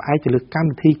បាលដោយផ្អែកទៅលើកម្ម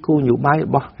វិធីគោលនយោបាយរ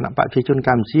បស់គណៈបកប្រជាជនក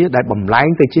ម្ពុជាដែលបំលែង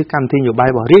ទៅជាកម្មវិធីនយោបាយ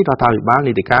របស់រាជរដ្ឋាភិបាល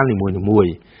នីតិកាលនីមួយ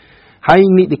ៗហើយ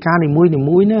នីតិកាលនីមួយៗហ្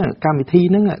នឹងកម្មវិធី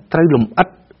ហ្នឹងត្រូវលម្អិត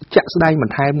ជាក់ស្ដែងប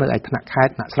ន្ថែមនៅឯថ្នាក់ខេត្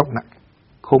តថ្នាក់ស្រុក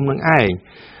khum nâng ai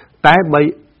tái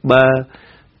bờ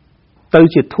tới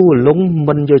chỉ thu lúng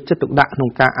mình vô chất tục đạn nông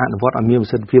ca ăn vót ở miền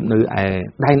sơn phim nữ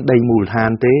đang đầy mùi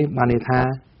than tế ban đêm tha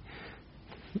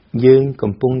dương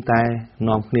cầm pung tay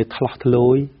nòng nề thọt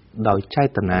lối đòi chai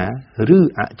tần á rư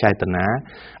chai tần á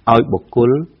ao bọc cối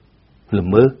lùm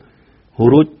mơ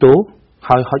rút tố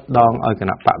hơi hót đòn ao cái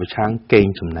nắp bạc bị sáng kênh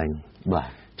chùm nành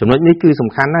chùm nói ní cứ sầm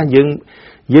khăn á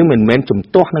dương mình men chùm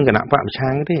toát nâng cái nắp bạc bị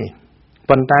sáng thế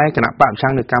phần tay cái nắp bạc bị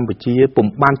sáng được Campuchia bụng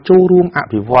ban châu ruộng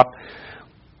bị vọt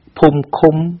phum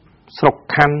khum sọc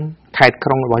khăn thẹt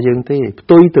krong bao dương thế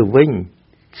tôi từ vinh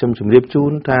chùm liệp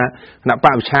chun ta nắp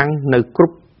bạc bị sáng nơi cướp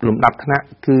lùm đập thằng nè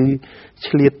cứ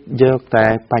liệt giờ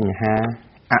tạiปัญหา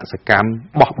สกรรม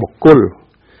บอกบกุล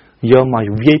โยมมา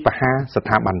วิปหาสถ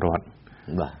าบันรอด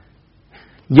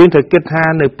ยืนถือเกิดหา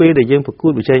ในปีเดียยืนประกุ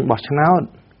ลวิจัยบอกชนะ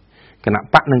ขณะ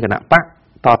ปะหนึ่งขณะปะ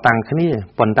ต่อตังคันนี้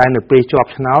ปนได้ในปีจอบ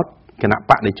ชนะขณะ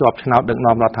ปะในจอบชนะดึงน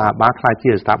อมรอดทาบ้าคลายเจี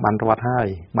ยสถาบันรอดให้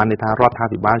บันในทารอดทา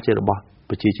ติบ้านเจียบอกป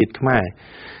จีจิตขึ้นมา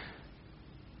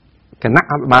ขณะ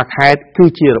มาคายคือ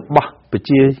เจียบอกป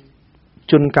จี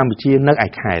จนกัมพูชีนักไอ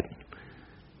ขาย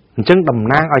จังด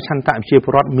ำนางเอาชันตะเชียพ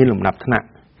รอดมีหลุมนับถนัด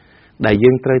ได้ยื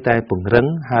งเตยแต่ปุ่งรัง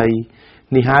ให้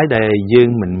นิหายได้ยืง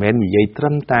เหมือนแม่นใหญ่ตร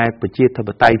ำแต่ปจีทบ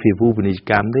ไตฝีฟูบริ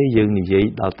กรรมได้ยืงใหญ่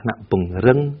ดาวถนัดปุ่ง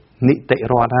รังนิเต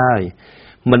รอดได้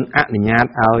มันอนุญาต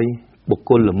เอาบุค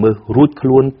คลหรือมือรูดค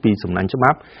ล้วนปีสำนักฉ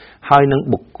บับให้นัง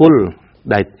บุคคล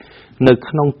ได้ในข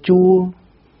นมจู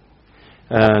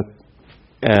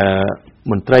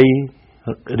มนตรี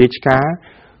ริชกา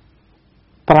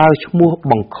ปลายชั่วโมง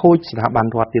บังโคจสถาบัน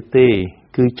รัฐเต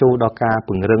คือโจดอกา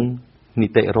ปุ่งรังนิ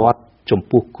เตรอดจม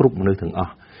พูกรุบมือถึงอ๋อ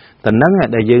แต่นั่น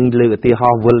ได้ยังเลือกที่ฮอ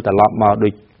วลแต่ลอดมาโด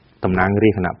ยตำนานเรี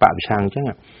ยกขณะปะวิชังใช่ไหม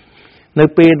ใน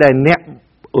ปีได้เนี้ย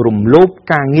รุมลบ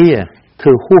กางเงียเธ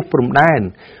อคู่ปรุงได้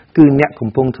คือเนี้ยขม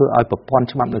พงเธอเอาปะปอน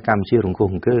ฉบับในการเชื่อของโก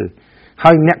งเกอร์ให้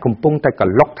เนี้ยขมพงแต่กับ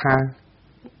ล็อกท่า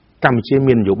การเชื่อ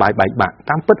มีนอยู่ใบบักต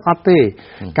ามปิดออเต้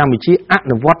การเชื่ออั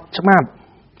นวัดฉบับ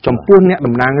จมพูนเนี่ยด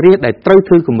ำนางเรียดได้เต้า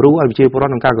ถือกลุ่มรู้เอาไปเชื่อพระ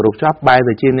นองการกระดูกจับใบไป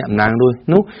เชื่อเนี่ยดำนางด้วย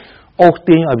นู้โอ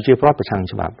ตีเอาไปเชื่อพระประชัง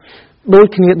ฉบับโดย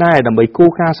ที่นี้ได้ดำไปกู้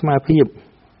ค่าสมาธิ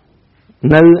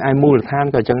ในไอมูลทาน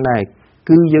ก็จังได้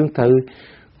คือยังเธอ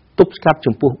ตุบกับจ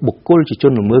มพูบุกกุลจีจ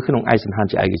นหนุ่มมือขึ้นของไอสันทาน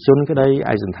จีไอจนก็ได้ไ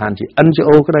อสันทานจีอันจีโอ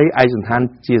ก็ได้ไอสันทาน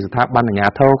จีสถาบันอย่าง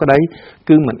เท่าก็ได้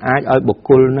คือเหมือนไอเอาบุก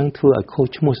กุลนั่งเถื่อโค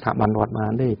ชมูสถาบันรอดมา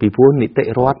ได้ปีพูนนิเต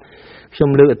รอดช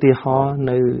มเลือตีฮอใน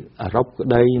รบก็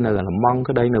ได้ในละมอง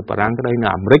ก็ได้ในปรางก็ได้ใน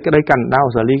อเมริกก็ได้กันดาว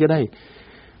สาลีก็ได้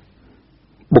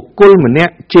บุกกุลเหมือนเนี้ย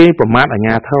เจประมาทอัญญ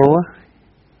าเท่า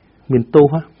มินตู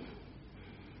ฮะ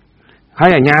ให้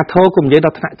อัญญาเท่ากุมเยด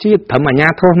อกถนัดจีทำอัญญา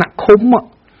เท่าหนักคุ้มอ่ะ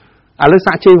อะไร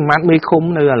สักเจประมาทไม่คุ้ม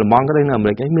ในละมองก็ได้ในอเม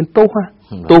ริกมินตูฮะ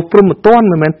ตูปรุงต้น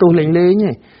มันตูเล็งๆเ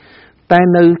นี่ยแต่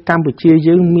ในกัมพูชี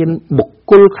ยังมีบุก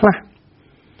กุลคละ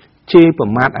เจประ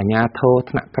มาทอัญญาเท่าถ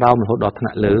นัดกราวมันหดดอกถ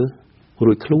นัดเลย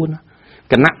รุ่ยคลุ้น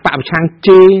กันนักปะช่างเจ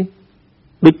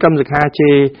บิ๊กกำศึกษาเจ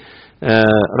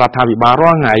รัฐวิบาลร้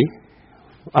องไง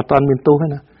ตอนมีตู้ให้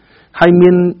นะให้มี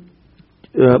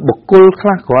บุคคลคล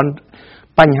าก่อน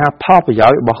ปัญหาพ่อไปย้อ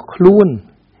ยบอกคลุ้น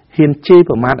เห็นเจ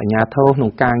ประมาณอัญญาเท่าหนุ่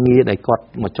มกางเงียได้กอด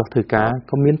หมดจอกถือกา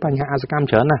ก็มีปัญหาอาสกรรม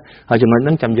เฉินนะเขาจะมา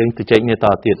นั่งจำยังติดใจในต่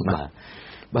อติดมา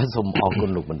บ้านสมออกค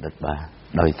นลูกบันดัดบ้า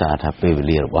โดยสาธารณเป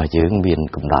รียบว่าเยื้องเวียน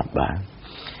กำลัดบ้า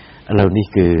เรานี่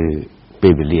คือปี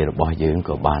เวลีระบายยืน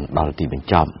ก็บานดอลตีเป็น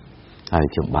จอมให้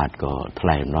ชมบาทก็แถล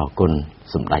งนอกุน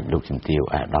สมดัยลูกชิมเตียว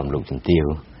ดอมลูกชิมเตียว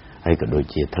ให้ก็โดย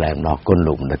เฉียแถลงนอกุน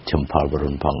ลูกดัดชมพอลบรุ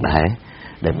นพองไ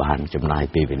ด้บานจำนาย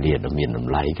ปีเวลีดำเนินดำ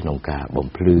ไหลขนมกาบ่ม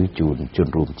พลื้จูนจน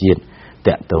รวมเจียนแต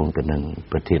ะตรงกันหนึ่ง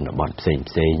ประเทศบอลเ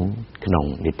ซ็งขนม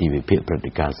นิติวิเพป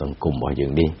ฏิการสังคมบ่อย่า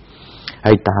งนี้ใ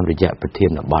ห้ตามระยะประเทศ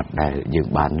บอลได้ยืน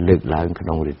บานเลือกล้างขน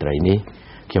มริตรนี้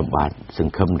เขียนบาทซึ่ง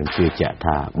คำหนึ่งชื่อจะท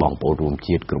าบองโปรวมเ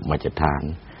ชียดกลุ่มมาจทาน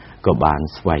ก็บาน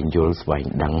สวายโยลสวาย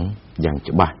ดังอย่างจ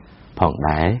ะบ้าผ่องไ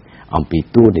ด้อมปี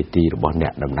ตู้ในตีระบอบเนี่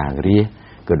ยดำนางเรีย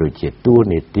ก็โดยเฉียดตู้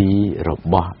ในตีระ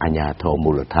บอบอัญญาโทมู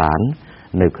ลฐาน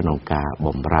ในขนมกา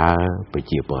บ่มราไปเ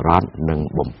จียบร้อนหนึ่ง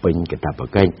บ่มปิงกระตาปะ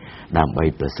เก่งดำใบ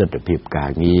ประสิทธิภาพกา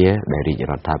เงี้ยได้ริจ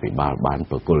รัฐาภิบาลบาน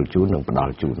ประกุลจูหนึ่งประดอล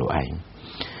จูหน่วย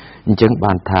จังบ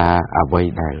านทาอาไว้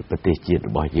ได้ปฏิจิต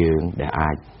บ่ยืงได้อา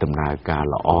จตำนากา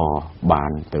ละอบา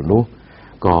นเต่านุ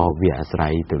ก็เวียอาศั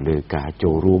ยตัวเลือกาโจ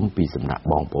รุ่มปีสำนัก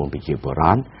บองโปนไปเกี่ยวกับร้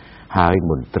านหาย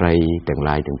มนตรีแต่งล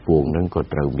ายแต่งปวงนั้นก็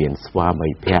ตระเวียนสวาไม่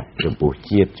แพ้จมปูเ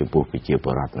ชียดจมปูไปเกี่ยว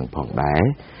กับร้านหนึ่งผ่องได้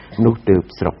นุกตืบ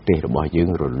สระเตะบ่ยืง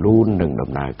รนลุ่นหนึ่งด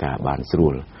ำนากาบานสรุ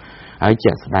ลหายจ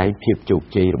ะได้เพียบจุก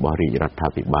ใจบริรัฐา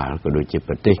ภิบาลก็โดยเฉพาะป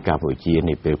ระเทศกัมพูชีใน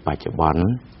เป็นปัจจุบัน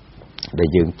ได้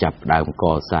ยืงจับดาว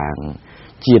ก่อสร้าง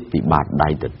เจียดปีบาทได้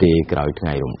แต่เตะกล่าวไง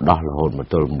ดอละหนมา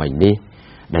ตัวใบนี้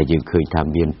ដែលយើងឃើញថា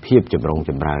មានភាពចម្រុង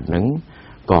ចម្រើននឹង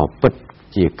ក៏ពិត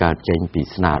ជាកើតចេញពី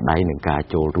ស្នាដៃនឹងការ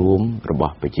ចូលរួមរប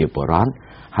ស់ប្រជាពលរដ្ឋ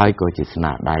ហើយក៏ជាស្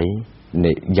នាដៃ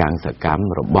យ៉ាងសកម្ម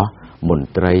របស់មន្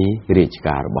ត្រីរាជ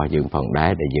ការរបស់យើងផងដែ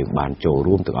រដែលយើងបានចូល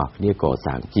រួមទាំងអស់គ្នាក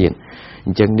សាងជាតិអ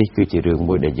ញ្ចឹងនេះគឺជារឿង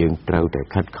មួយដែលយើងត្រូវតែ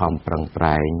ខិតខំប្រឹងប្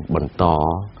រែងបន្ត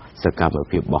សកម្ម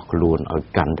ភាពរបស់ខ្លួនឲ្យ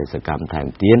កាន់តែសកម្មថែម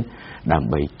ទៀតដើម្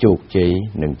បីជោគជ័យ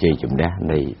និងជ័យជំនះ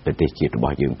នៃប្រទេសជាតិរប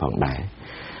ស់យើងផងដែរ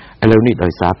ឥឡូវនេះដោ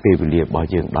យសារពេលវេលារបស់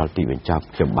យើងដល់ទីបញ្ចប់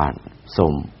ខ្ញុំបាទសូ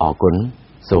មអរគុណ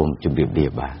សូមជម្រាបលា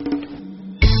បាទ